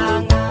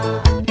Mũrang'a.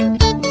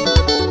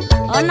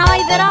 Ona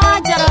Waithĩra wa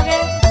Njoroge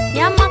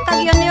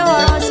nĩamakagio nĩ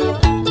ũhoro ũcio,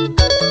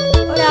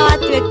 ũrĩa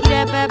watuĩkire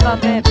mbemba.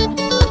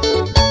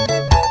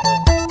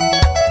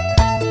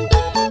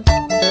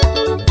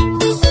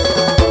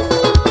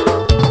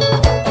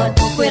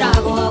 Tondũ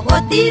kwĩragwo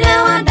gũtirĩ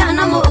wanda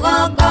na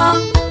mũgongo,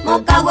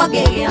 mũkagwo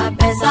ngĩgĩa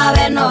mbeca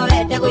we no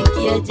wende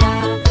gũikie nja.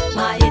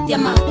 Mahĩtia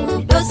maku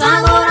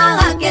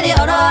ndũcagũraga kĩrĩa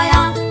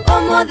ũroya,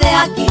 ũmũthĩ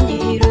akinyi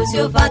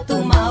rũciũ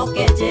Fatuma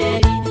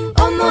ũkenjeri.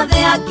 Ũmũthĩ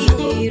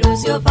akinyi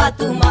rũciũ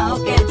Fatuma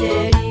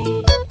ũkenjeri.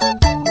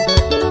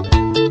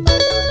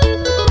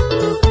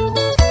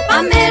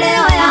 Bamĩrĩ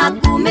ĩyo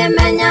yaku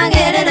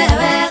mĩmenyagĩrĩre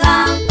wega,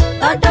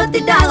 tondũ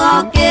tindaga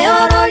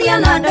ũkĩũrũria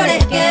na ndũrĩ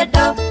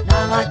kĩndũ. Na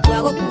watua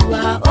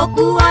gũkua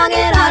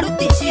ũkuagĩra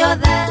ruti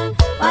ciothe,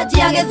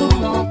 wanjia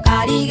Gĩthumo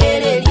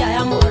karigĩrĩria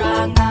ya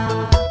Mũrang'a.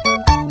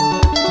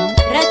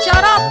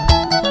 Rechorop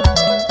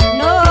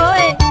no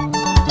way,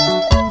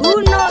 who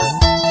knows?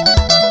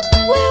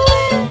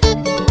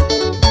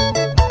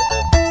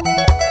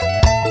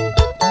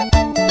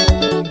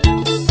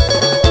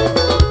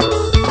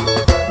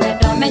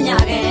 Wendo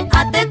menyage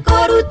atĩ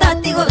kũruta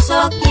ti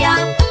gũcokia,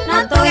 na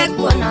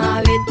tũgĩkuona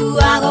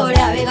wĩtuaga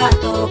ũrĩa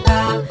wĩgatũka.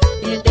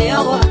 Hĩndĩ ĩyo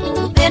gwaku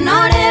thĩna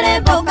rĩrĩ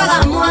mbũkaga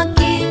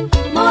mwaki,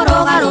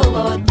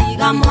 mũrũgarũgo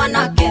tiga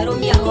mwanake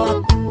rũmia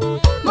gwaku.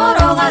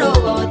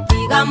 Mũrũgarũgo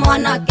tiga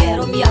mwanake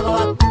rũmia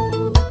gwaku.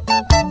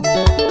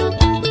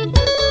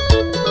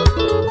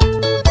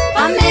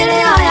 Bamĩrĩ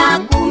ĩyo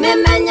yaku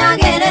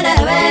mĩmenyagĩrĩre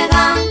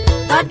wega,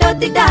 tondũ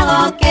tindaga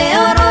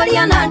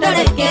ũkĩũrũria na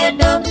ndũrĩ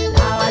kĩndũ.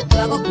 Na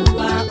watua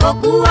gũkua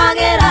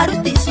ũkuagĩra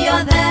ruti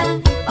ciothe,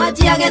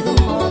 wanjia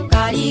Gĩthumo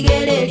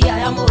karigĩrĩria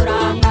ya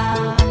Mũrang'a.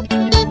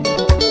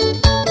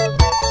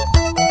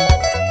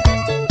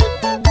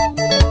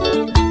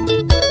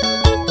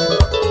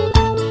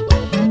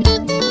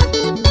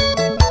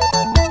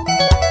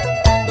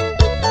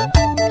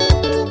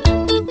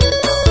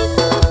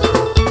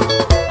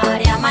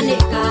 Arĩa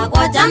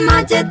manĩkagwo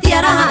njamajĩtie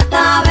raha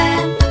tawe,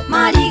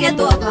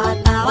 marigĩtwo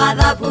bata wa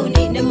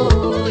thabuni nĩ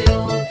mũhũyũ.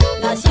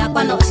 Na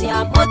ciakwa no cia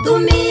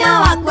mũtumia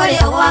wa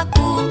kũrĩa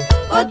gwaku,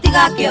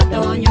 ũtiga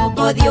kĩondo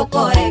nyũmba ũthiĩ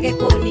ũkoe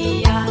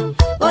gĩkũnia.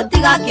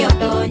 Ũtiga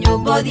kĩondo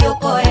nyũmba ũthiĩ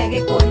ũkoe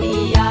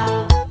gĩkũnia.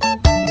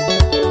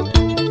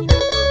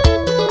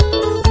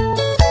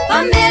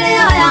 Bamĩrĩ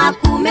ĩyo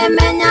yaku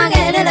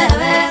mĩmenyagĩrĩre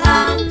wega,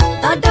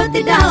 tondũ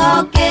tindaga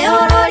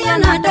ũkĩũrũria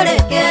na ndũrĩ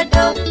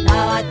kĩndũ. Na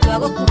watua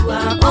gũkua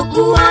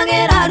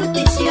ũkuagĩra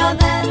ruti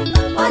ciothe,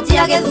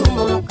 wanjia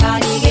Gĩthumo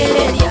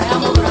karigĩrĩria ya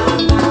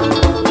Mũrang'a.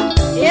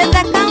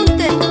 Ĩthe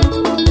kaunti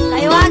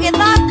kaĩ wa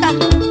Gĩthaka.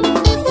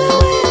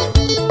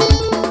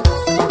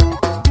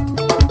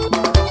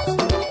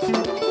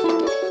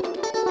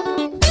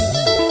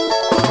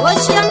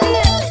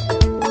 Wociambie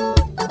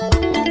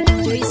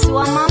Joyce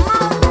wa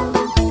Mamaa.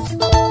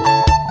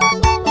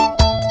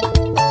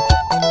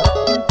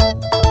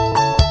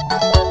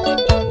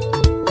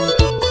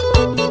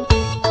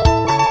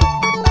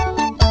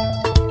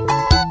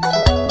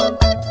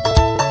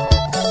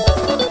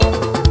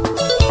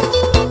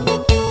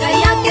 Ngai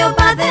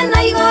akĩũmba thĩ na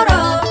igũrũ,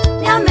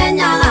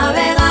 nĩamenyaga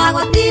wega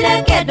gũtirĩ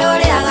kĩndũ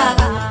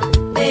rĩagaga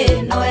thĩ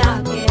ĩno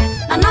yake.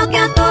 Na no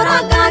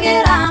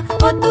kĩatũrangagĩra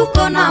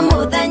ũtukũ na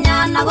mũthenya,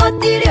 na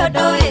gũtirĩ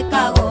ũndũ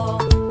wĩkagwo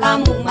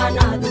kamuma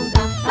na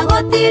thutha. Na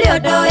gũtirĩ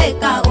ũndũ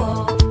wĩkagwo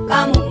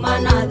kamuma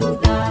na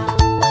thutha.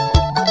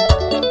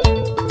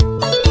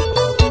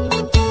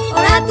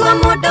 Ũretua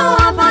mũndũ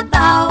wa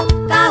bata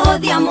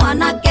kahũthia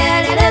mwanake,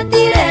 rĩrĩ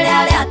ti rĩrĩa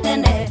rĩa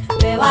tene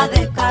we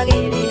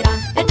wathekagĩrĩra.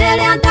 Hĩndĩ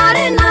ĩrĩa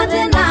ndarĩ na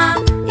thĩna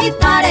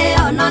itarĩ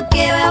ona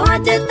kĩwe,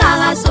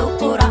 wanjĩtaga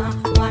cũkũra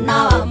mwana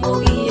wa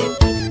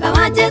mũgiĩki. We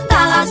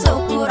wanjĩtaga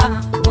cũkũra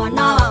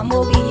mwana wa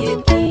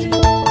mũgiĩki.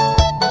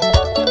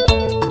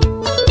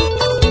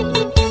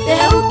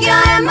 Rĩu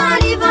kĩoe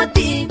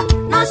mariboti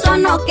no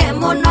conoke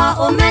mũno,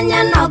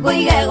 ũmenye no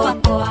ngũige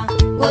gwakwa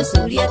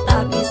ngũcurie ta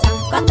mbica.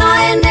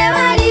 Katoĩ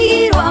nĩwe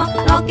rigirwo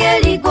no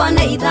kĩringwo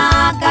nĩ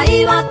ithaa.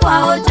 Ngai wakwa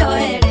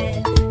ũnjoere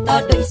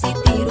tondũ ici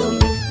ti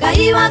rumi.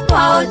 Ngai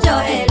wakwa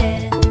ũnjoere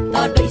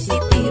tondũ ici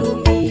ti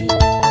rumi.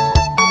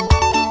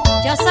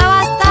 Josa wa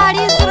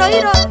Staris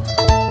Roiro,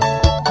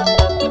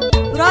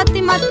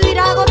 uroti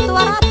matuira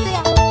gũtwara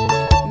atĩa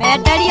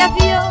menderia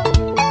biũ.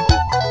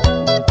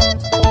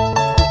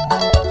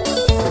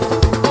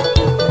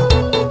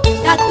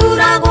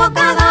 Ndaturagwo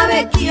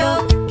kagawĩkio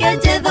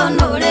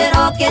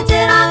kĩnjĩthũnũrĩro,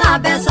 kĩnjĩraga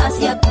mbeca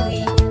ciaku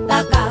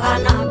ndakaga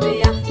na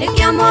mbĩa.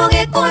 Nĩkĩo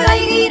Mũgĩkũyũ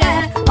oigire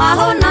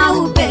wahũna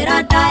humbĩra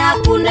nda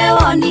yaku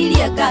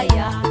nĩwonirie Ngai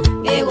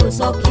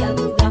gĩgũcokia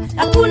thutha.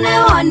 Yaku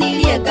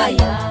nĩwonirie Ngai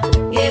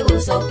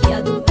gĩgũcokia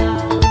thutha.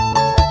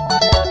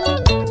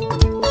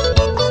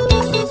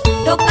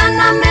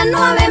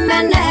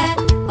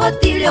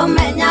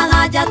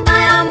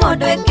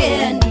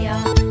 ũkĩendia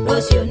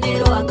rũciũ nĩ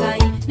rwa Ngai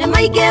nĩ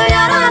maingĩ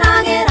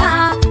ũraragĩra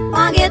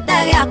wagĩte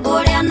gĩa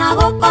kũrĩa na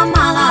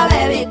gũkomaga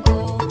we wĩkũ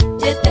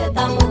njĩte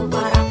ta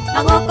mũbara na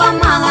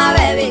gũkomaga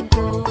we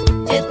wĩkũ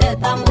njĩte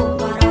ta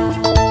mũbara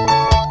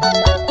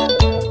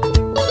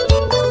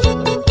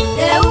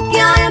rĩu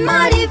kĩoe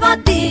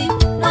maribati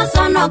na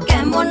conoke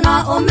mũno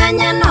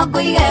ũmenye no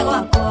ngũige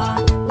gwakwa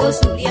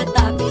gũcurie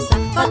ta mbica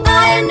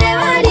kotaĩ nĩ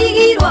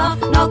warigirwo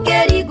no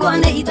kĩringwo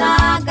nĩ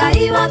ithaa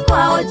Ngai wakwa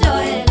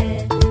ũnjoere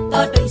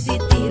tondũ ici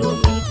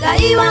tirumi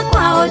Ngai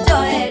wakwa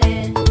ũnjoere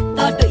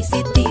tondũ ici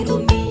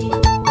tirumi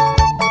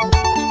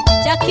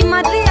Jackie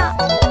Mathia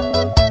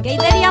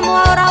ngeithĩria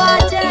mwaũra wa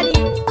Njeri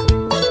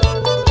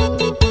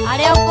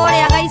arĩa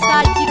ũkũrĩaga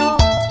icanjirũ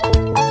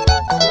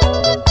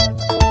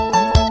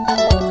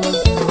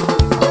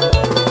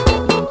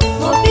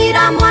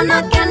mũbira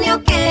mwanake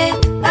nĩũkĩ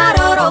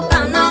garũrũka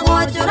na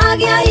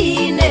gwonjũragia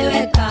hihi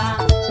weka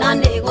na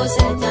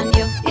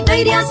nĩgũcenjanio indo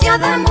iria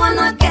ciothe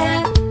mwanake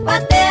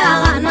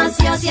bateaga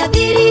nacio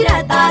ciathirire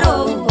ta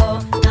rũhuho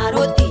na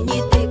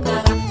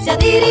rũtinyitĩkaga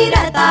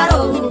ciathirire ta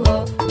rũhuho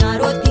na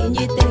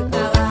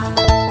rũtinyitĩkaga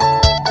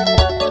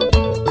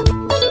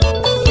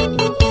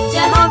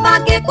Jehova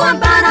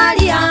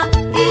ngĩkwambararia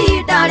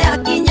ihinda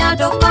rĩakinya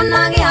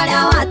ndũkonage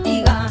arĩa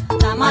watiga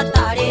ta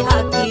matarĩ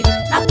hakiri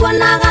na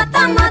kuonaga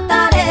ta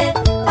matarĩ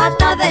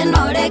bata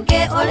thĩno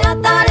rĩngĩ ũrĩa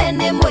tarĩ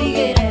nĩ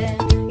mũigĩre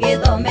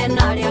gĩthome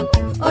na rĩaku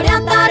ũrĩa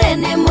tarĩ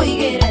nĩ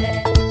mũigĩre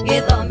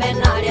gĩthome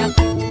na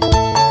rĩaku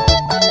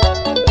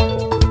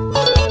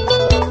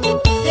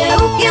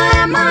rĩu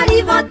kĩoe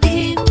maribati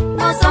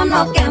no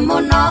conoke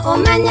mũno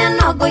ũmenye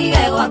no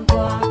ngũige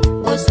gwakwa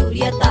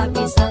gũcurie ta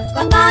mbica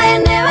kotaĩ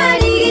nĩ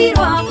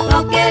werigirwo no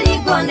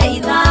kĩringwo nĩ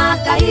ithaa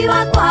Ngai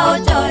wakwa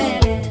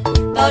ũnjoere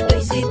tondũ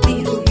ici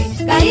tirumi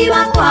Ngai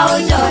wakwa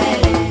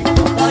ũnjoere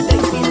tondũ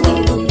ici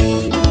tirumi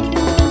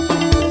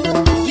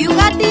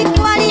kiuga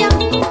ndikwaria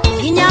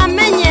nginya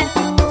menye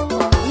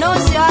no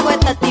ũcio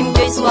agweta Team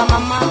Joyce wa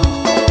Mamaa